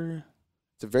 you're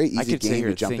It's a very easy could sit game here to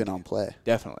and jump think- in on play.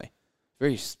 definitely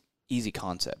very easy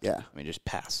concept. Yeah. I mean, just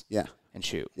pass Yeah. and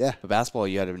shoot. Yeah. But basketball,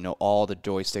 you had to know all the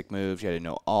joystick moves. You had to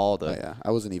know all the. Oh, yeah.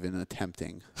 I wasn't even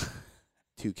attempting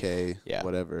 2K, Yeah.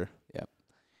 whatever. Yeah.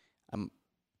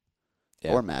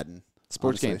 Or Madden.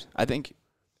 Sports honestly. games. I think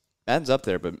Madden's up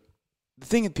there, but the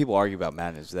thing that people argue about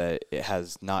Madden is that it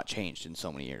has not changed in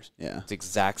so many years. Yeah. It's the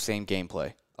exact same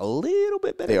gameplay. A little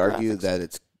bit better. They argue graphics.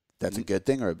 that that's a good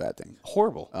thing or a bad thing.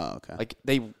 Horrible. Oh, okay.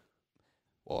 Like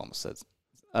almost said,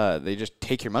 they just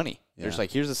take your money. They're just Yeah.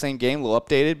 like, here's the same game, a little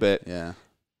updated, but Yeah.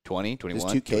 20, Does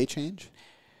 21. 2K change?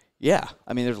 Yeah.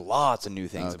 I mean, there's lots of new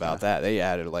things Okay. about that. They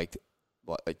added like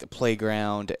the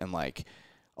playground and like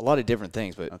a lot of different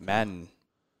things, but Okay. Madden,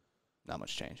 not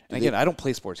much change. And Do again, I don't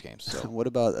play sports games, so. What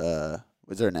about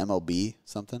was there an MLB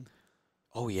something?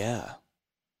 Oh, yeah.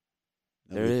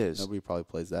 There Nobody, is. Nobody probably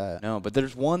plays that. No, but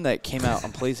there's one that came out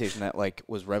on PlayStation that like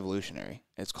was revolutionary.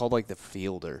 It's called like the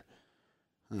Fielder.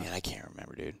 Man, I can't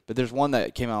remember, dude. But there's one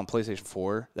that came out on PlayStation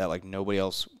 4 that like nobody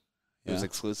else. It was Yeah.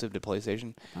 exclusive to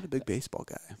PlayStation. Not a big baseball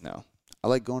guy. No, I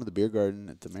like going to the beer garden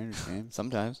at the Mariners games.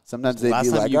 sometimes. Sometimes they'd Last be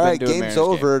time like, you've all been right, to a game's Mariners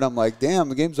over. game. And I'm like, damn,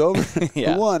 the game's over.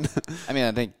 Yeah. Who won? I mean,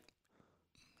 I think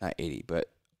not 80, but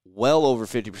well over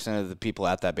 50% of the people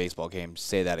at that baseball game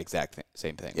say that exact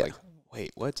same thing. Yeah. Like,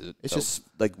 wait, what's it? It's So- just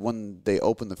like when they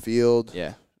open the field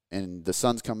yeah, and the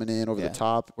sun's coming in over Yeah. the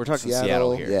top. We're talking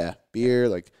Seattle here. Yeah, beer,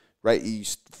 like right. You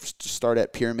start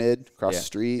at Pyramid across Yeah. the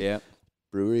street. yeah.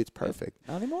 Brewery, it's perfect.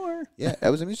 Not anymore. Yeah,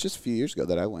 I mean, it's just a few years ago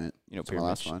that I went. You know, It's my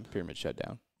last one. Pyramid shut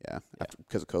down. Yeah,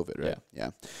 because of COVID, right?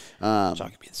 Yeah. It's not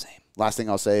gonna be the same. Last thing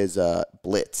I'll say is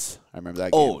Blitz. I remember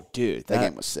that game. Oh, dude, that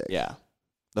game was sick. Yeah,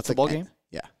 That's football like game.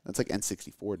 Yeah, that's like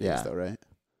N64 days, Yeah. though, right?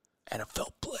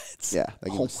 NFL Blitz. Yeah, that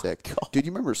game Oh was my sick. God. Dude,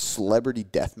 you remember Celebrity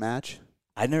Deathmatch?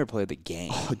 I never played the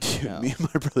game. Oh, dude, No. me and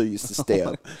my brother used to stay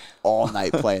up all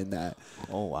night playing that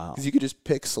Oh wow, because you could just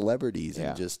pick celebrities Yeah.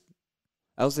 and just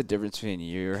that was the difference between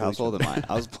your Kill each household and other. mine.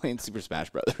 I was playing Super Smash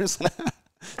Brothers.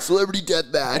 Celebrity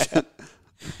Deathmatch.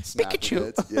 Snap Pikachu.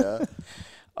 hits, yeah,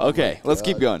 Okay, let's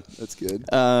keep going. that's good.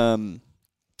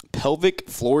 Pelvic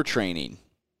floor training.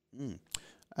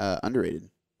 Underrated,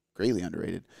 greatly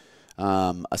underrated,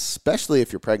 especially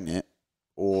if you're pregnant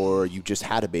or you just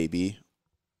had a baby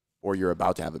or you're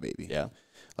about to have a baby. Yeah.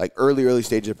 Like early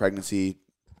stages of pregnancy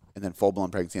and then full-blown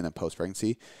pregnancy and then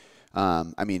post-pregnancy.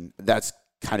 I mean, that's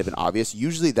kind of an obvious.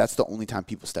 Usually that's the only time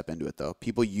people step into it, though.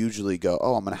 People usually go,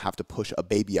 oh, I'm going to have to push a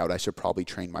baby out. I should probably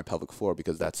train my pelvic floor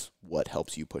because that's what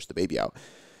helps you push the baby out.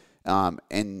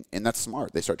 And that's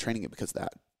smart. They start training it because of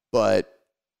that. But,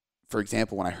 for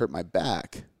example, when I hurt my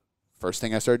back, first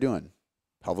thing I started doing,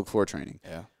 pelvic floor training.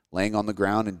 Yeah. Laying on the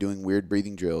ground and doing weird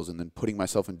breathing drills and then putting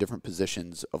myself in different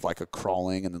positions of like a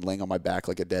crawling and then laying on my back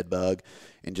like a dead bug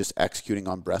and just executing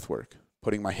on breath work.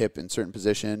 Putting my hip in certain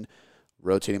position,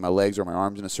 rotating my legs or my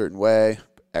arms in a certain way,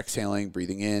 exhaling,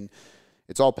 breathing in.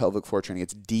 It's all pelvic floor training.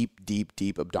 It's deep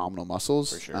abdominal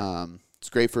muscles. For sure. It's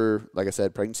great for, like I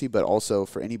said, pregnancy, but also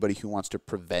for anybody who wants to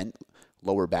prevent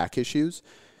lower back issues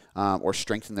or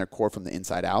strengthen their core from the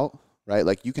inside out. Right?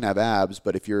 Like you can have abs,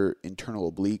 but if your internal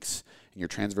obliques and your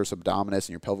transverse abdominis and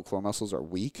your pelvic floor muscles are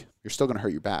weak, you're still going to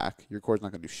hurt your back. Your core's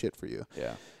not going to do shit for you.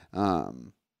 Yeah.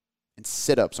 And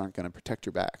sit-ups aren't going to protect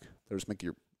your back. They'll just make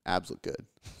your abs look good.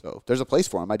 So there's a place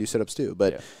for them. I do sit-ups too.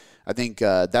 But Yeah. I think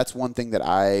that's one thing that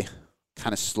I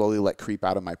kind of slowly let creep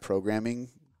out of my programming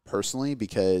personally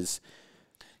because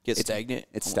Get stagnant.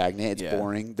 It's stagnant. It's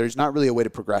boring. There's not really a way to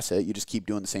progress it. You just keep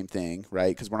doing the same thing,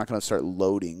 right? Because we're not going to start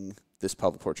loading this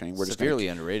public sport training. We're severely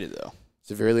underrated, though.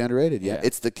 Severely underrated, yeah.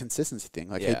 It's the consistency thing.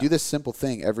 Like, hey, do this simple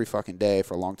thing every fucking day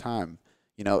for a long time.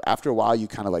 You know, after a while, you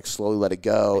kind of like slowly let it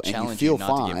go, and you feel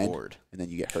fine, and then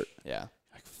you get hurt. Yeah.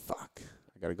 Like, fuck,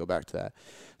 I got to go back to that.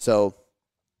 So,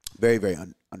 very, very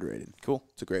underrated. Cool.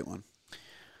 It's a great one.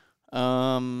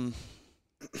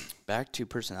 Back to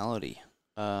personality.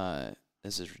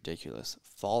 This is ridiculous.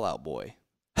 Fall Out Boy.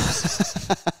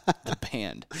 The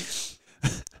band.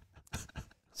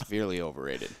 Severely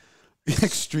overrated.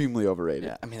 Extremely overrated.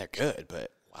 Yeah, I mean, they're good,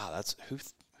 but wow, that's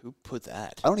who put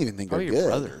that? I don't even think Probably they're good. Your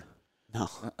brother. No,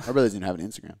 my brother doesn't have an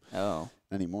Instagram. Oh.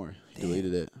 Anymore. He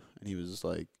deleted it, and he was just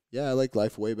like, "Yeah, I like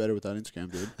life way better without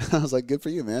Instagram, dude." I was like, "Good for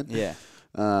you, man." Yeah.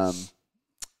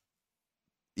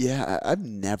 Yeah, I've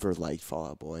never liked Fall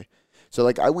Out Boy. So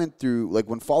like, I went through like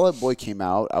when Fall Out Boy came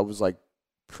out, I was like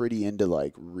pretty into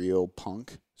like real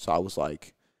punk. So I was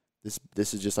like,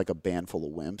 this is just like a band full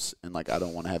of wimps, and like I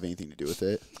don't want to have anything to do with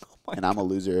it. And I'm a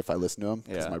loser if I listen to him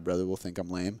because my brother will think I'm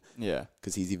lame. Yeah.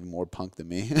 Because he's even more punk than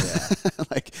me. Yeah.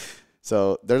 Like,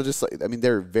 so they're just like, I mean,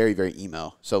 they're very, very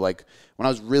emo. So like when I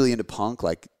was really into punk,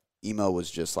 like emo was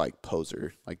just like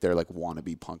poser. Like they're like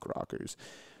wannabe punk rockers.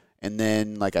 And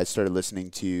then like I started listening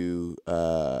to,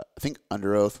 I think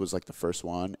Under Oath was like the first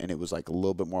one, and it was like a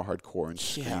little bit more hardcore and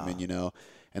screaming, you know.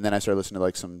 And then I started listening to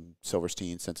like some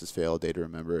Silverstein, Senses Fail, Day to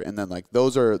Remember. And then like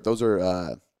those are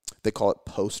they call it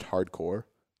post-hardcore.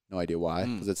 No idea why.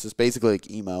 Because it's just basically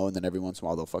like emo, and then every once in a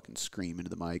while they'll fucking scream into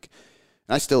the mic.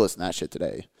 And I still listen to that shit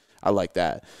today. I like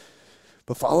that.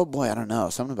 But Fall Out Boy, I don't know.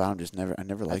 Something about them I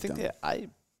never liked them. I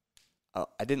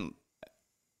didn't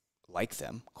like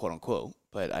them, quote unquote,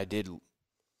 but I did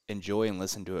enjoy and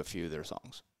listen to a few of their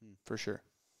songs, for sure.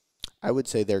 I would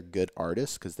say they're good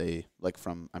artists because they, like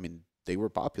they were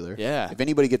popular. Yeah. If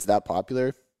anybody gets that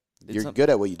popular, you're good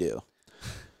at what you do.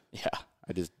 Yeah.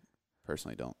 I just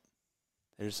personally don't.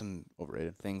 There's some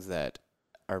overrated things that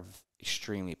are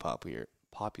extremely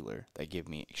popular that give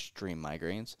me extreme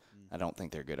migraines. I don't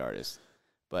think they're good artists.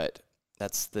 But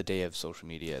that's the day of social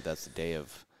media. That's the day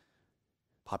of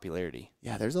popularity.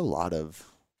 Yeah, there's a lot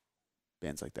of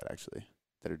bands like that actually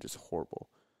that are just horrible.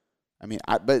 I mean,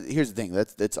 but here's the thing.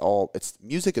 It's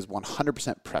music is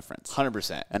 100% preference.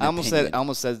 100%. I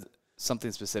almost said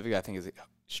something specific I think is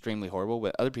extremely horrible,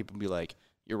 but other people be like,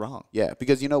 you're wrong. Yeah,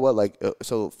 because you know what? Like,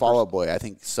 so Fall Out Boy, I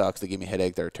think sucks. They give me a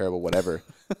headache. They're terrible, whatever.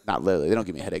 Not literally. They don't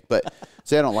give me a headache. But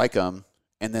say I don't like them,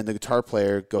 and then the guitar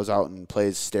player goes out and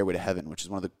plays Stairway to Heaven, which is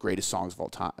one of the greatest songs of all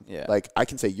time. Yeah. Like, I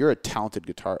can say you're a talented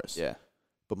guitarist. Yeah.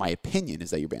 But my opinion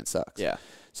is that your band sucks. Yeah.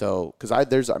 So, because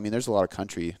there's a lot of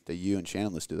country that you and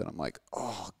Shannon listen to that I'm like,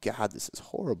 oh, God, this is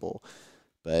horrible.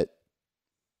 But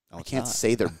I can't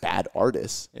say they're bad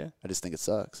artists. Yeah. I just think it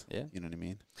sucks. Yeah. You know what I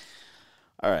mean?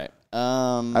 All right.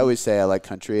 I always say I like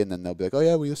country, and then they'll be like, "Oh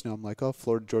yeah, we listen to." I'm like, "Oh,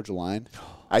 Florida Georgia Line."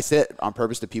 I say it on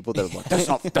purpose to people that are like,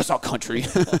 "That's not country."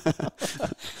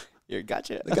 You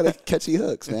gotcha. They got catchy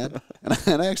hooks, man,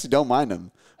 and I actually don't mind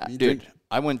them. Dude,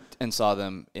 I went and saw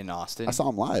them in Austin. I saw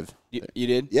them live. You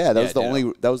did? Yeah,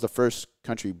 that was the first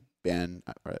country band,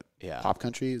 pop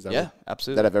country. Is that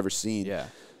absolutely that I've ever seen. Yeah.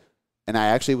 And I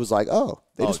actually was like, "Oh,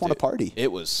 they just want to party."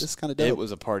 It was just kind of dope. It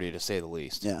was a party to say the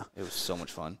least. Yeah, it was so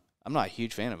much fun. I'm not a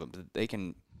huge fan of them, but they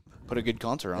can put a good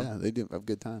concert on. Yeah, they do have a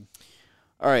good time.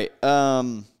 All right.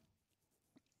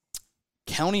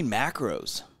 Counting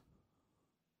macros.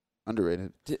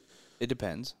 Underrated. It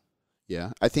depends. Yeah,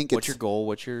 I think What's your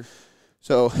goal?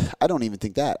 So I don't even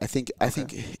think that. I think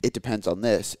it depends on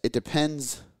this. It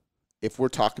depends if we're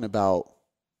talking about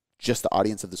just the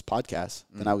audience of this podcast,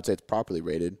 then I would say it's properly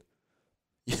rated.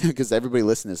 Because everybody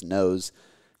listening to this knows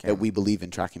that we believe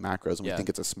in tracking macros, and we think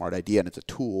it's a smart idea and it's a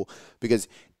tool. Because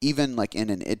even like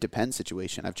in an it depends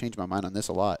situation, I've changed my mind on this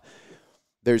a lot.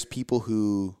 There's people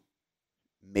who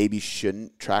maybe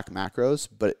shouldn't track macros,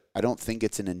 but I don't think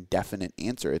it's an indefinite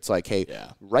answer. It's like, hey,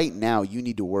 right now you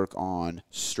need to work on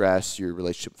stress, your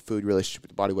relationship with food, your relationship with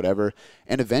the body, whatever.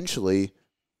 And eventually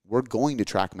we're going to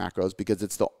track macros because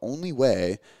it's the only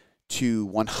way to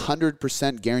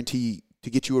 100% guarantee to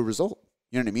get you a result.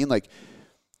 You know what I mean? Like,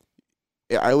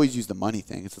 I always use the money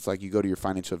thing. It's like you go to your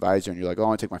financial advisor and you're like, oh, I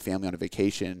want to take my family on a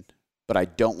vacation, but I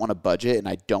don't want to budget and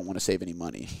I don't want to save any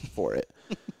money for it.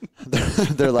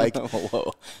 They're like,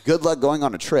 whoa, good luck going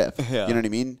on a trip. Yeah. You know what I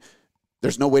mean?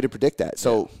 There's no way to predict that.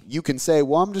 So you can say,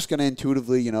 well, I'm just going to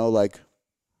intuitively, like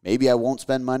maybe I won't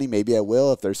spend money. Maybe I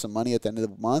will. If there's some money at the end of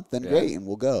the month, then great. And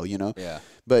we'll go, Yeah.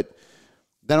 But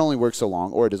that only works so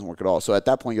long, or it doesn't work at all. So at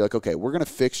that point, you're like, okay, we're going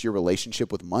to fix your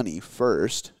relationship with money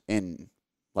first and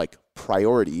like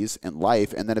priorities in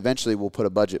life, and then eventually we'll put a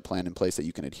budget plan in place that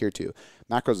you can adhere to.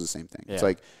 Macros is the same thing. Yeah. It's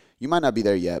like you might not be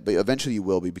there yet, but eventually you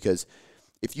will be, because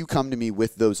if you come to me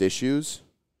with those issues,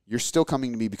 you're still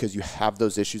coming to me because you have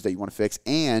those issues that you want to fix,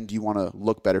 and you want to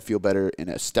look better, feel better, and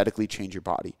aesthetically change your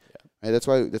body. Yeah.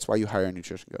 Right? That's why you hire a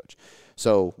nutrition coach.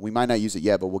 So we might not use it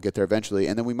yet, but we'll get there eventually,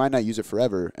 and then we might not use it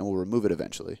forever, and we'll remove it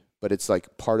eventually. But it's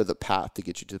like part of the path to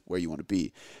get you to where you want to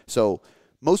be. So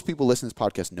most people listening to this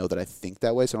podcast know that I think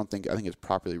that way, so I think it's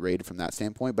properly rated from that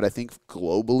standpoint. But I think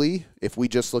globally, if we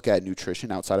just look at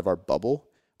nutrition outside of our bubble,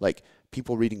 like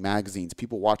people reading magazines,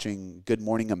 people watching Good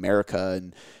Morning America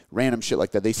and random shit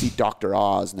like that, they see Dr.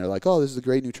 Oz and they're like, oh, this is a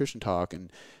great nutrition talk.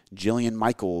 And Jillian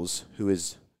Michaels, who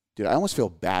is, dude, I almost feel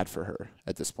bad for her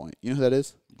at this point. You know who that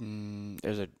is?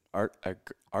 There's an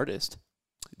artist.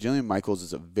 Jillian Michaels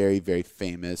is a very, very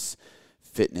famous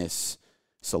fitness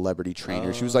celebrity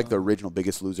trainer. She was like the original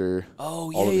Biggest Loser. Oh,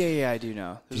 yeah, I do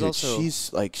know. There's also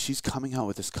she's coming out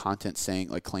with this content saying,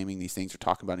 like, claiming these things or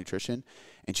talking about nutrition,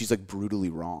 and she's like brutally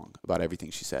wrong about everything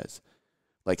she says.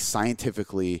 Like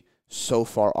scientifically so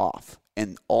far off.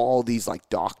 And all these like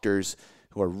doctors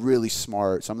who are really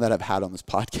smart, some that I've had on this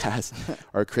podcast,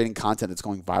 are creating content that's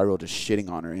going viral, just shitting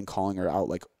on her and calling her out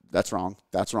like, that's wrong,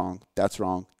 that's wrong, that's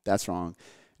wrong, that's wrong.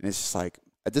 And it's just like,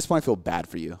 at this point, I feel bad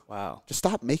for you. Wow. Just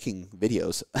stop making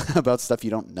videos about stuff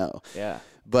you don't know. Yeah.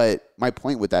 But my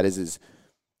point with that is,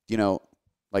 you know,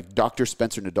 like Dr.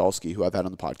 Spencer Nadolsky, who I've had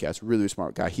on the podcast, really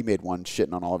smart guy. He made one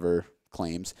shitting on all of her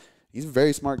claims. He's a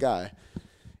very smart guy.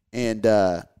 And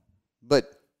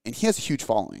he has a huge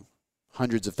following,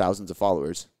 hundreds of thousands of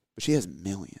followers, but she has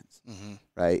millions,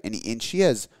 right? And she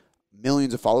has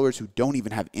millions of followers who don't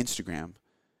even have Instagram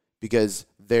because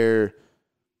they're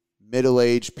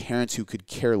middle-aged parents who could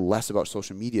care less about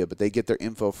social media, but they get their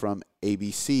info from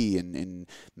ABC and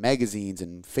magazines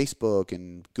and Facebook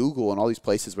and Google and all these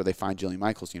places where they find Jillian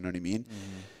Michaels, you know what I mean?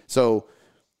 So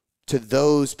to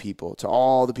those people, to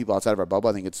all the people outside of our bubble,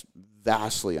 I think it's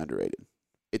vastly underrated.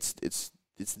 It's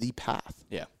the path.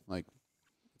 Yeah. Like,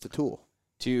 it's a tool.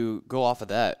 To go off of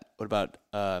that, what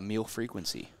about meal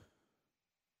frequency?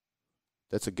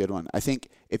 That's a good one. I think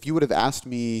if you would have asked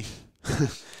me...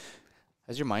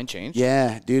 Has your mind changed?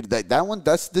 Yeah, dude. That one.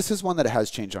 This is one that has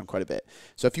changed on quite a bit.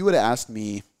 So if you would have asked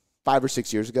me 5 or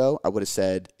 6 years ago, I would have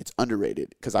said it's underrated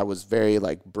because I was very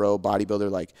like bro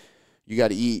bodybuilder. Like you got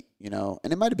to eat, you know.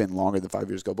 And it might have been longer than 5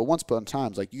 years ago, but once upon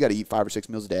times, like you got to eat 5 or 6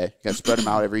 meals a day. You got to spread them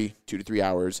out every 2 to 3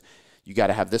 hours. You got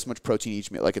to have this much protein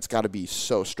each meal. Like it's got to be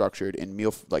so structured. And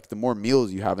like the more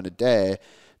meals you have in a day,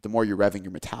 the more you're revving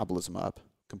your metabolism up.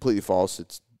 Completely false.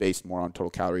 It's based more on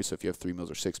total calories. So if you have 3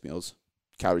 meals or 6 meals,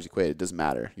 calories equated, it doesn't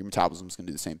matter. Your metabolism is going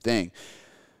to do the same thing.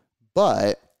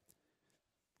 But,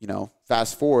 you know,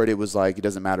 fast forward, it was like it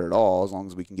doesn't matter at all as long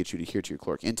as we can get you to adhere to your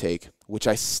caloric intake, which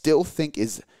I still think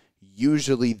is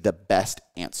usually the best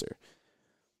answer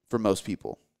for most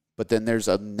people. But then there's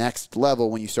a next level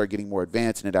when you start getting more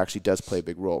advanced, and it actually does play a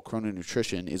big role.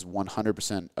 Chrononutrition is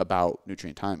 100% about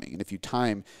nutrient timing. And if you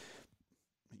time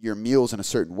your meals in a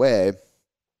certain way,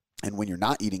 and when you're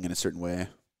not eating in a certain way,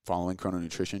 following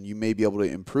chrononutrition, you may be able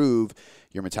to improve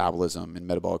your metabolism and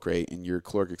metabolic rate and your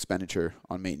caloric expenditure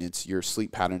on maintenance, your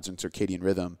sleep patterns and circadian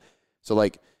rhythm. So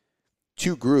like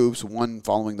two groups, one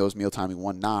following those meal timing,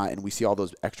 one not, and we see all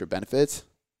those extra benefits,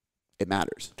 it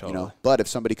matters. Totally. You know. But if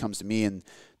somebody comes to me and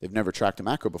they've never tracked a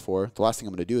macro before, the last thing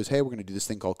I'm going to do is, hey, we're going to do this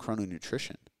thing called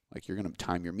chrononutrition. Like you're going to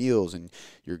time your meals and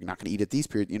you're not going to eat at these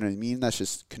periods. You know what I mean? That's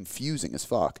just confusing as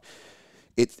fuck.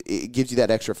 It gives you that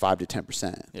extra 5 to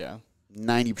 10%. Yeah.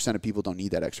 90% of people don't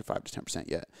need that extra 5 to 10%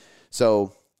 yet.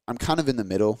 So I'm kind of in the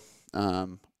middle.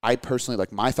 I personally,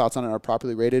 like my thoughts on it are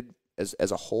properly rated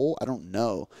as a whole. I don't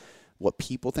know what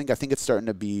people think. I think it's starting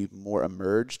to be more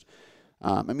emerged.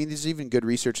 I mean, there's even good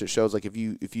research that shows like if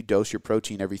you dose your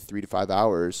protein every 3 to 5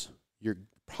 hours, you're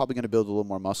probably going to build a little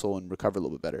more muscle and recover a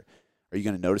little bit better. Are you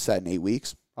going to notice that in 8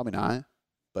 weeks? Probably not.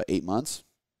 But 8 months?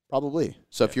 Probably.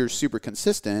 So if you're super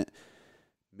consistent,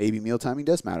 maybe meal timing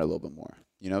does matter a little bit more.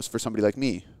 You know, for somebody like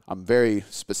me, I'm very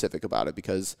specific about it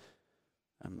because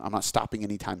I'm not stopping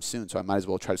anytime soon. So I might as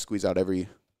well try to squeeze out every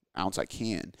ounce I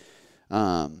can.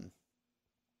 And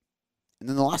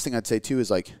then the last thing I'd say too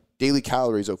is like daily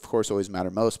calories, of course, always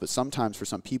matter most. But sometimes for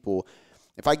some people,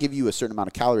 if I give you a certain amount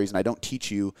of calories and I don't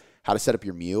teach you how to set up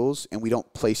your meals and we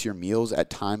don't place your meals at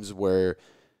times where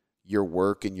your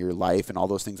work and your life and all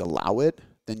those things allow it,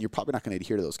 then you're probably not going to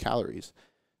adhere to those calories.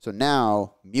 So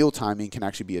now meal timing can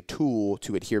actually be a tool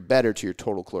to adhere better to your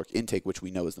total caloric intake, which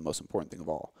we know is the most important thing of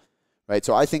all, right?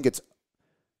 So I think it's,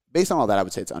 based on all that, I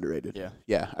would say it's underrated.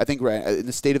 Yeah. I think right in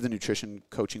the state of the nutrition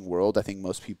coaching world, I think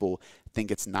most people think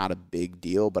it's not a big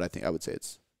deal, but I would say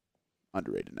it's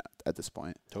underrated at this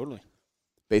point. Totally.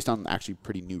 Based on actually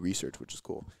pretty new research, which is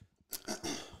cool.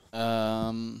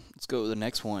 Let's go with the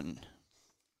next one.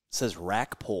 It says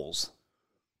rack pulls.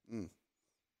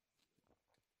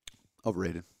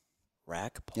 Overrated.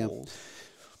 Rack pulls. Yeah.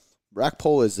 Rack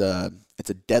pull is it's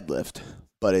a deadlift,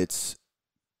 but it's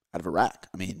out of a rack.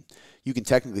 I mean, you can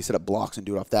technically set up blocks and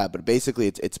do it off that, but basically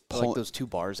it's like those 2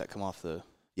 bars that come off the.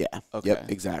 Yeah. Okay. Yep.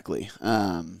 Exactly.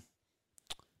 I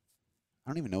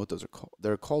don't even know what those are called.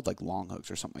 They're called like long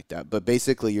hooks or something like that. But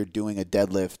basically, you're doing a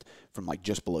deadlift from like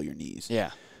just below your knees.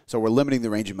 Yeah. So we're limiting the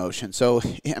range of motion. So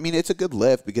I mean, it's a good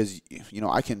lift because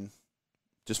I can,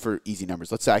 just for easy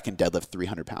numbers, let's say I can deadlift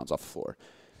 300 pounds off the floor.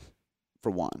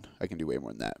 For one, I can do way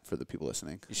more than that for the people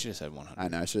listening. You should have said 100. I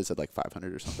know, I should have said like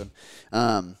 500 or something.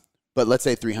 But let's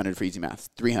say 300 for easy math.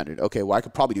 300. Okay, well, I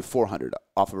could probably do 400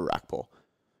 off of a rack pull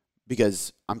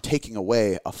because I'm taking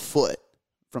away a foot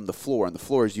from the floor, and the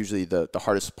floor is usually the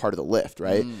hardest part of the lift,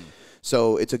 right?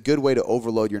 So it's a good way to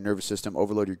overload your nervous system,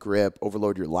 overload your grip,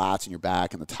 overload your lats and your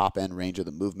back and the top end range of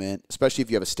the movement, especially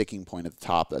if you have a sticking point at the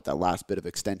top, that last bit of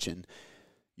extension.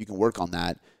 You can work on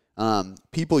that.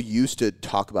 People used to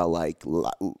talk about like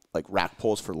rack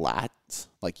pulls for lats.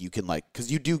 Like you can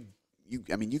because you could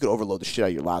overload the shit out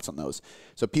of your lats on those.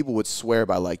 So people would swear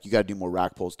by like, you got to do more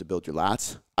rack pulls to build your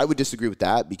lats. I would disagree with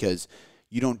that because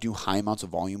you don't do high amounts of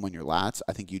volume on your lats.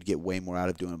 I think you'd get way more out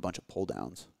of doing a bunch of pull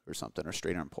downs or something, or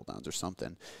straight arm pull downs or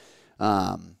something.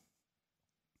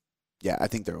 Yeah, I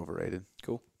think they're overrated.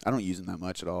 Cool. I don't use them that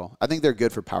much at all. I think they're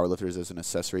good for powerlifters as an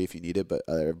accessory if you need it, but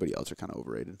everybody else are kind of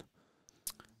overrated.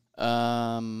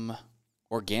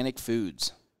 Organic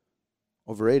foods.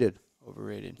 Overrated.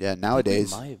 Yeah,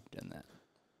 nowadays. I think we might have done that.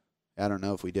 I don't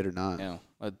know if we did or not. Yeah.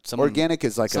 Organic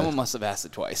is like someone must have asked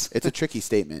it twice. It's a tricky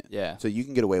statement. Yeah. So you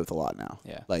can get away with a lot now.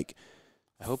 Yeah. Like,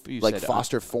 I hope you like said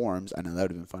Foster Farms. I know that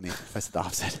would have been funny if I said the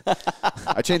opposite.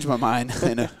 I changed my mind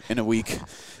in a week.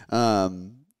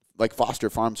 Like Foster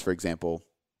Farms, for example,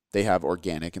 they have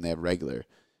organic and they have regular.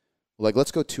 Like,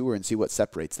 let's go tour and see what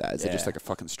separates that. Is it just like a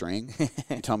fucking string?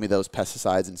 You tell me those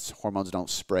pesticides and hormones don't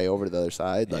spray over to the other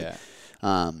side? Like,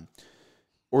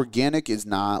 organic is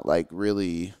not like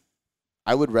really.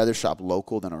 I would rather shop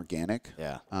local than organic.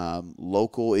 Yeah.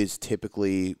 Local is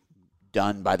typically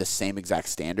done by the same exact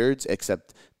standards,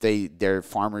 except they're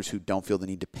farmers who don't feel the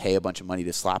need to pay a bunch of money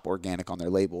to slap organic on their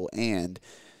label, and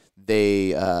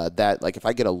they if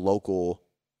I go to a local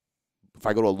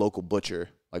butcher,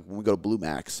 like when we go to Blue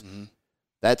Max,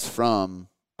 that's from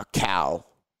a cow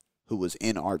who was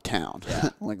in our town. Yeah.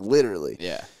 Like literally.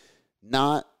 Yeah.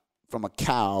 Not from a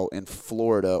cow in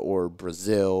Florida or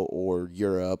Brazil or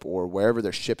Europe or wherever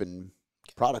they're shipping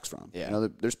products from. Yeah.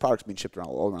 There's products being shipped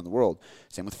all around the world.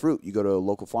 Same with fruit. You go to a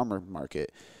local farmer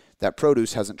market, that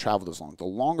produce hasn't traveled as long. The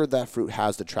longer that fruit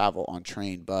has to travel on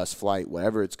train, bus, flight,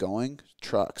 wherever it's going,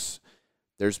 trucks,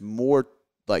 there's more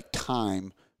like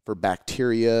time for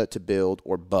bacteria to build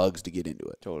or bugs to get into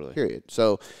it. Totally. Period.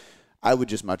 So I would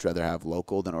just much rather have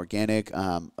local than organic.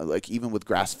 Like even with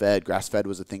grass-fed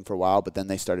was a thing for a while, but then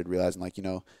they started realizing like,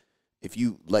 if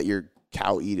you let your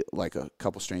cow eat like a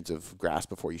couple strains of grass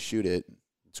before you shoot it,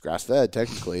 it's grass-fed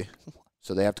technically.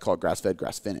 So they have to call it grass-fed,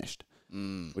 grass-finished,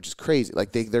 which is crazy.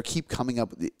 Like they keep coming up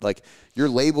with like your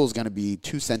label is going to be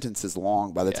 2 sentences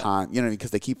long by the time, because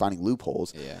they keep finding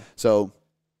loopholes. Yeah. So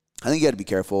I think you got to be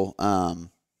careful.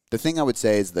 The thing I would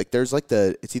say is like there's like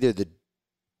it's either the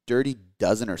Dirty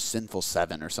Dozen or Sinful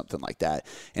 7 or something like that.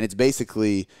 And it's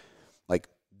basically like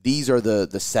these are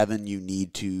the 7 you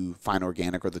need to find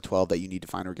organic, or the 12 that you need to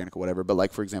find organic or whatever. But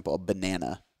like, for example, a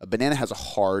banana has a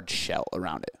hard shell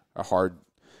around it, a hard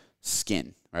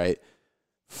skin, right?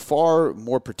 Far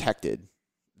more protected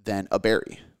than a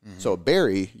berry. Mm-hmm. So a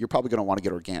berry, you're probably going to want to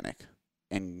get organic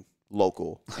and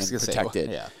local and protected.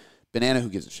 Yeah. Banana, who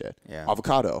gives a shit? Yeah.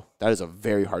 Avocado, that is a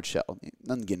very hard shell.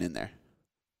 Nothing getting in there.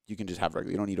 You can just have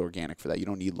regular. You don't need organic for that. You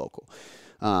don't need local.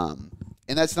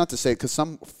 And that's not to say, because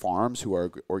some farms who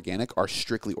are organic are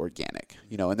strictly organic,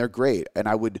 and they're great. And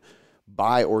I would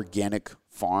buy organic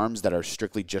farms that are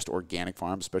strictly just organic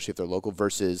farms, especially if they're local,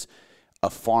 versus a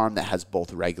farm that has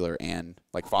both regular and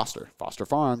like Foster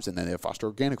Farms, and then they have Foster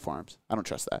Organic Farms. I don't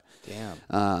trust that.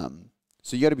 Damn.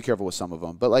 So you got to be careful with some of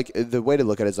them. But like the way to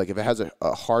look at it is like if it has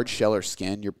a hard shell or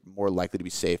skin, you're more likely to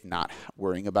be safe not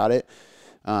worrying about it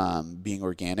being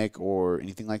organic or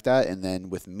anything like that. And then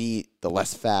with meat, the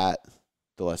less fat,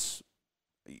 the less.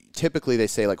 Typically, they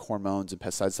say like hormones and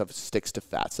pesticide stuff sticks to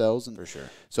fat cells. And for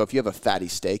sure. So if you have a fatty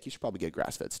steak, you should probably get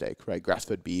grass-fed steak, right?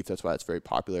 Grass-fed beef, that's why it's very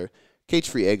popular.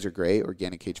 Cage-free eggs are great,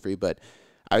 organic cage-free, but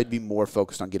I would be more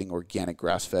focused on getting organic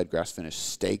grass-fed, grass-finished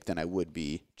steak than I would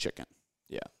be chicken.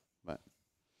 Yeah. But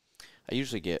I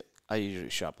usually get I usually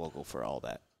shop local for all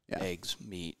that. Yeah. Eggs,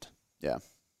 meat. Yeah.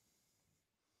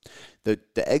 The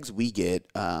eggs we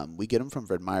get them from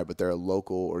Fred Meyer, but they're a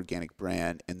local organic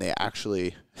brand, and they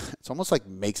actually, it's almost like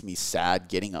makes me sad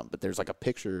getting them, but there's like a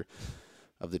picture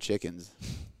of the chickens.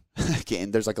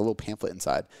 And there's like a little pamphlet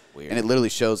inside. Weird. And it literally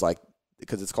shows like,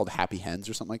 because it's called Happy Hens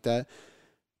or something like that.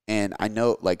 And I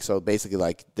know, like, so basically,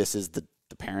 like, this is the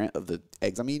parent of the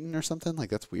eggs I'm eating or something. Like,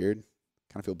 that's weird.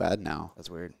 Kind of feel bad now. That's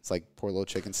weird. It's like poor little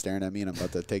chicken staring at me, and I'm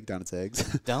about to take down its eggs.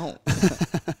 Don't.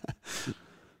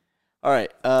 All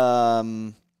right.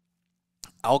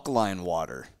 Alkaline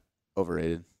water.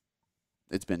 Overrated.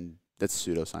 That's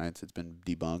pseudoscience. It's been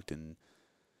debunked, and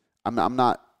I'm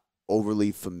not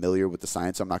overly familiar with the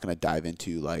science. So I'm not going to dive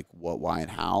into like what, why, and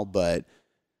how, but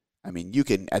I mean,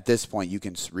 at this point, you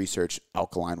can research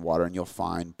alkaline water and you'll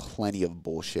find plenty of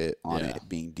bullshit on it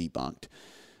being debunked.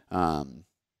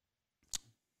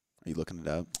 Are you looking it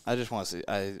up? I just want to see.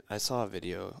 I saw a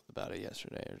video about it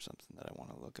yesterday or something that I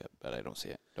want to look at, but I don't see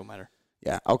it. Don't matter.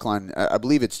 Yeah, alkaline. I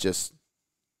believe it's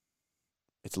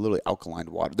literally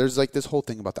alkaline water. There's like this whole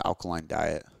thing about the alkaline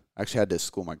diet. I actually had to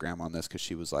school my grandma on this because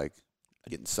she was like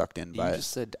getting sucked in by it. You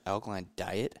just said alkaline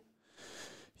diet?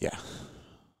 Yeah.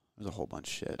 There's a whole bunch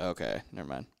of shit. Okay, never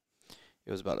mind.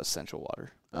 It was about essential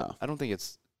water. Oh. I don't think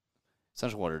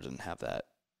essential water doesn't have that.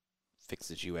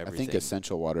 Fixes you everything. I think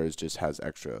essential water has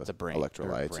extra it's a brand,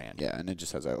 electrolytes. Brand. Yeah, and it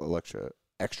just has extra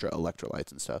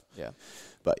electrolytes and stuff. Yeah.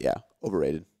 But yeah,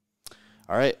 overrated.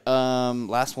 All right.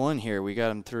 Last one here. We got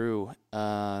them through.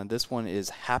 This one is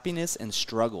happiness and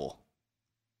struggle.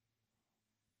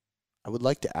 I would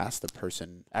like to ask the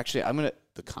person. Actually,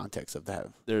 the context of that.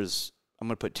 I'm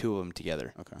gonna put two of them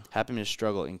together. Okay. Happiness,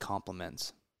 struggle, and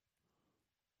compliments.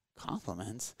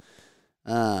 Compliments.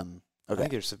 I Okay.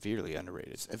 think they're severely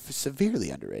underrated.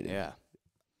 Severely underrated. Yeah.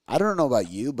 I don't know about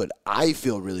you, but I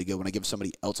feel really good when I give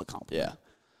somebody else a compliment. Yeah.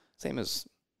 Same as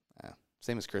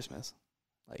Christmas.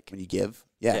 Like When you give.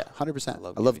 Yeah,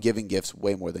 100%. I love giving gifts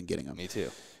way more than getting them. Me too.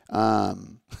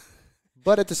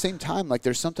 But at the same time, like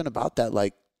there's something about that.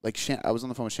 Like Shan, I was on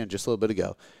the phone with Shan just a little bit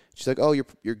ago. She's like, "Oh,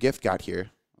 your gift got here."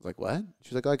 I was like, "What?"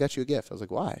 She's like, "Oh, I got you a gift." I was like,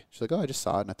 "Why?" She's like, "Oh, I just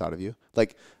saw it and I thought of you."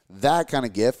 Like that kind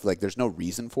of gift. Like there's no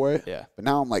reason for it. Yeah. But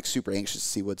now I'm like super anxious to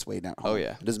see what's waiting at home. Oh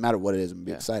yeah. It doesn't matter what it is. I'm gonna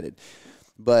be excited.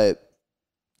 But,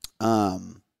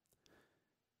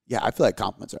 yeah, I feel like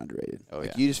compliments are underrated. Oh, like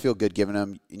yeah. you just feel good giving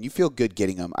them, and you feel good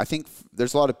getting them. I think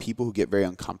there's a lot of people who get very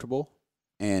uncomfortable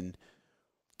and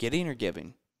Getting or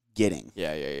giving? getting.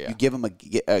 Yeah. You give them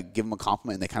a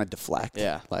compliment, and they kind of deflect.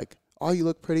 Yeah. Like, oh, you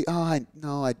look pretty. Oh,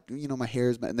 my hair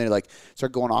is, and they like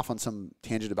start going off on some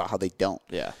tangent about how they don't.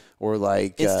 Yeah. Or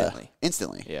like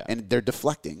Instantly. Yeah. And they're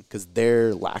deflecting because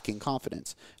they're lacking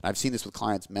confidence. And I've seen this with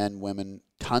clients, men, women,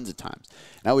 tons of times.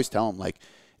 And I always tell them, like,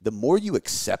 the more you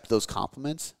accept those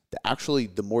compliments,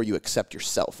 the more you accept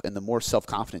yourself and the more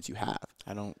self-confidence you have.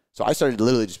 So I started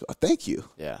literally just, oh, thank you.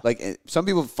 Yeah. Like, some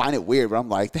people find it weird, but I'm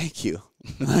like, thank you.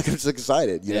 Like, I'm just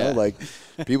excited, you know? Like,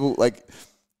 people, like,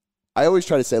 I always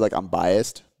try to say, like, I'm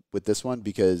biased with this one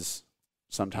because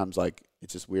sometimes, like,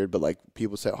 it's just weird, but, like,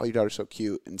 people say, oh, your daughter's so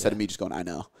cute, instead of me just going, I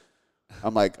know.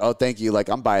 I'm like, oh, thank you. Like,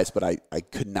 I'm biased, but I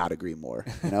could not agree more,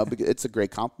 you know? Because it's a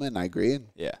great compliment, and I agree, and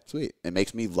sweet. It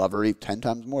makes me love her 10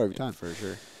 times more every time. For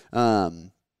sure.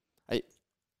 Go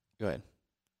ahead.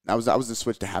 I was going to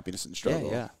switch to happiness and struggle.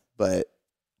 Yeah. But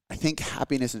I think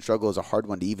happiness and struggle is a hard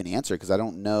one to even answer because I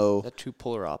don't know. Is that two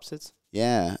polar opposites?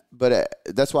 Yeah, but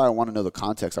that's why I want to know the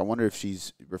context. I wonder if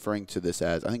she's referring to this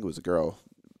as, I think it was a girl,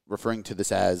 referring to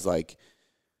this as like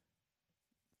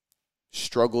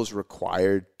struggles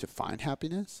required to find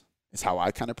happiness is how I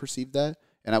kind of perceive that.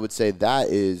 And I would say that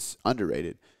is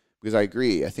underrated because I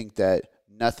agree. I think that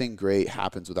nothing great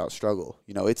happens without struggle.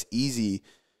 You know, it's easy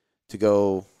to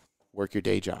go work your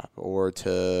day job or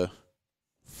to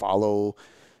follow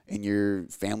in your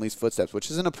family's footsteps, which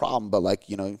isn't a problem, but like,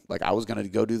 you know, like I was going to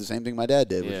go do the same thing my dad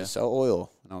did, which is sell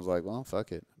oil. And I was like, well,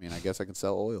 fuck it. I mean, I guess I can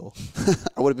sell oil.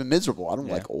 I would have been miserable. I don't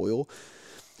like oil.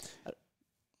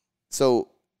 So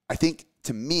I think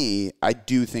to me, I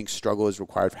do think struggle is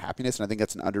required for happiness. And I think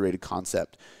that's an underrated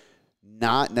concept.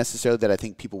 Not necessarily that I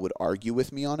think people would argue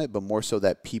with me on it, but more so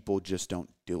that people just don't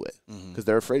do it because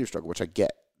they're afraid of struggle, which I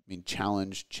get. I mean,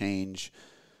 challenge, change,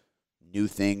 new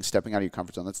things, stepping out of your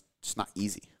comfort zone, that's just not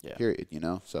easy, period, you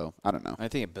know? So, I don't know. I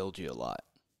think it builds you a lot.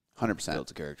 100%.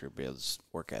 Builds character, builds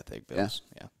work ethic, builds,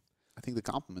 I think the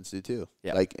compliments do too.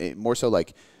 Yeah. Like, more so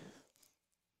like,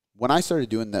 when I started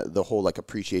doing the whole, like,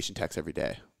 appreciation text every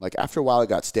day, like, after a while it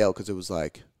got stale because it was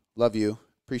like, love you,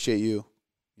 appreciate you,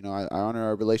 you know, I honor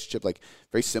our relationship, like,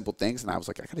 very simple things, and I was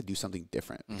like, I got to do something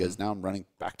different because now I'm running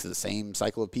back to the same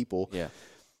cycle of people. Yeah.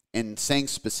 and saying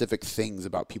specific things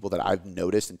about people that I've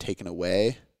noticed and taken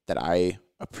away that I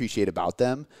appreciate about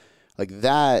them, like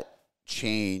that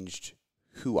changed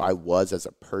who I was as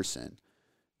a person.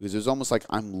 Because it was almost like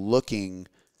I'm looking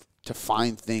to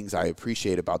find things I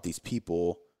appreciate about these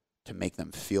people to make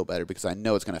them feel better, because I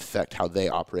know it's going to affect how they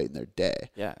operate in their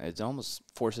day. Yeah, it almost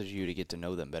forces you to get to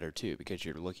know them better too, because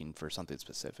you're looking for something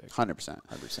specific. 100%.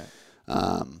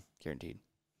 100%. Guaranteed.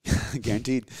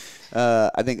 Guaranteed.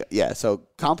 I think, yeah, so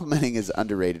complimenting is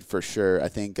underrated for sure. I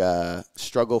think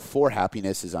struggle for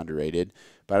happiness is underrated,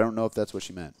 but I don't know if that's what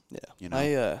she meant. Yeah. You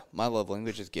know? My love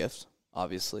language is gifts,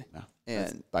 obviously. No,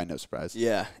 and by no surprise.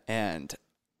 Yeah, and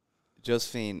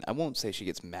Josephine, I won't say she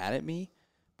gets mad at me,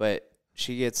 but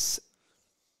she gets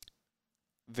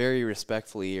very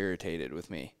respectfully irritated with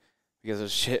me because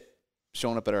there's shit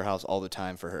showing up at our house all the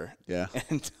time for her. Yeah.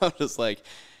 And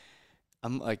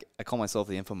I'm like, I call myself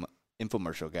the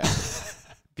infomercial guy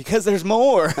because there's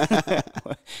more.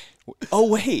 Oh,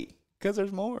 wait, because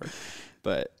there's more.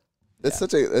 But that's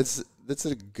that's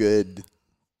a good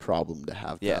problem to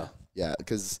have. Yeah. Though. Yeah.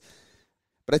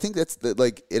 But I think that's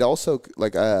it also,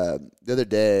 the other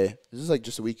day, this is like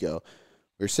just a week ago,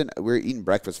 we were eating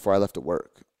breakfast before I left to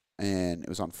work, and it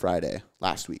was on Friday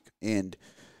last week. And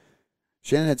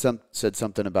Shannon had said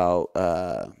something about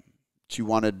she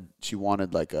wanted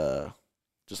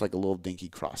just like a little dinky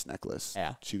cross necklace.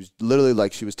 Yeah. She was literally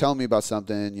she was telling me about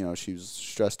something, she was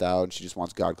stressed out and she just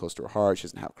wants God close to her heart. She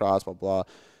doesn't have a cross, blah, blah. I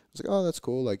was like, oh, that's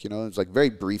cool. It was very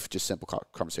brief, just simple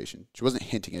conversation. She wasn't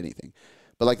hinting at anything.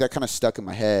 But that kind of stuck in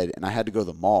my head, and I had to go to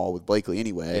the mall with Blakely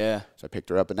anyway. Yeah. So I picked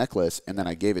her up a necklace, and then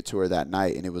I gave it to her that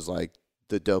night, and it was the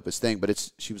dopest thing.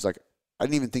 But she was like, I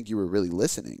didn't even think you were really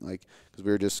listening,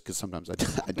 because sometimes I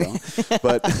don't.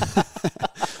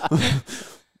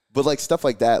 But stuff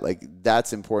like that,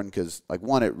 that's important because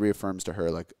one, it reaffirms to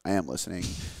her I am listening.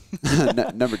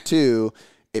 Number two,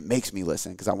 it makes me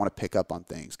listen because I want to pick up on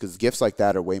things, because gifts like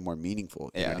that are way more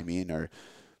meaningful. You know what I mean? Or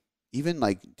even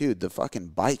dude, the fucking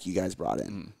bike you guys brought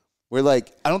in. We're I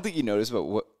don't think you noticed, but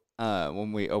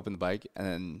when we opened the bike and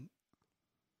then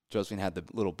Josephine had the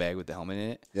little bag with the helmet in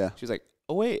it. Yeah. She was like,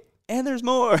 oh, wait, and there's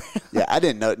more. Yeah, I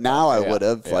didn't know. Now I would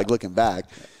have, looking back.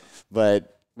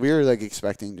 But we were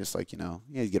expecting just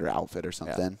get her outfit or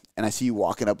something. Yeah. And I see you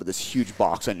walking up with this huge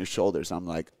box on your shoulders. I'm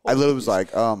I literally was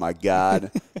oh my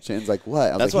God. Shannon's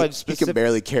what? I was That's why he can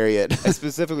barely carry it. I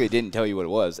specifically didn't tell you what it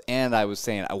was. And I was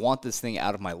saying, I want this thing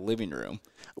out of my living room.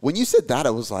 When you said that, I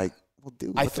was well,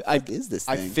 dude, what the fuck is this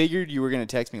thing? I figured you were going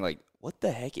to text me what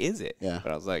the heck is it? Yeah.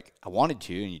 But I was I wanted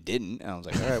to, and you didn't. And I was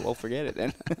all right, well, forget it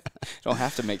then. Don't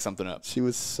have to make something up. She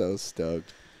was so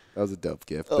stoked. That was a dope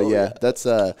gift. But yeah, that's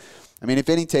if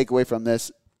any takeaway from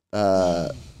this,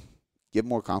 give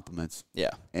more compliments.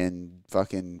 Yeah. And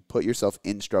fucking put yourself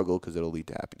in struggle because it'll lead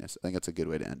to happiness. I think that's a good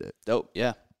way to end it. Dope.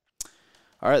 Yeah.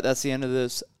 All right. That's the end of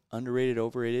this underrated,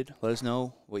 overrated. Let us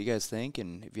know what you guys think.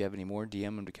 And if you have any more,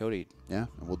 DM them to Cody. Yeah.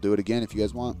 And we'll do it again if you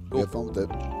guys want. We have fun with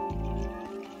it.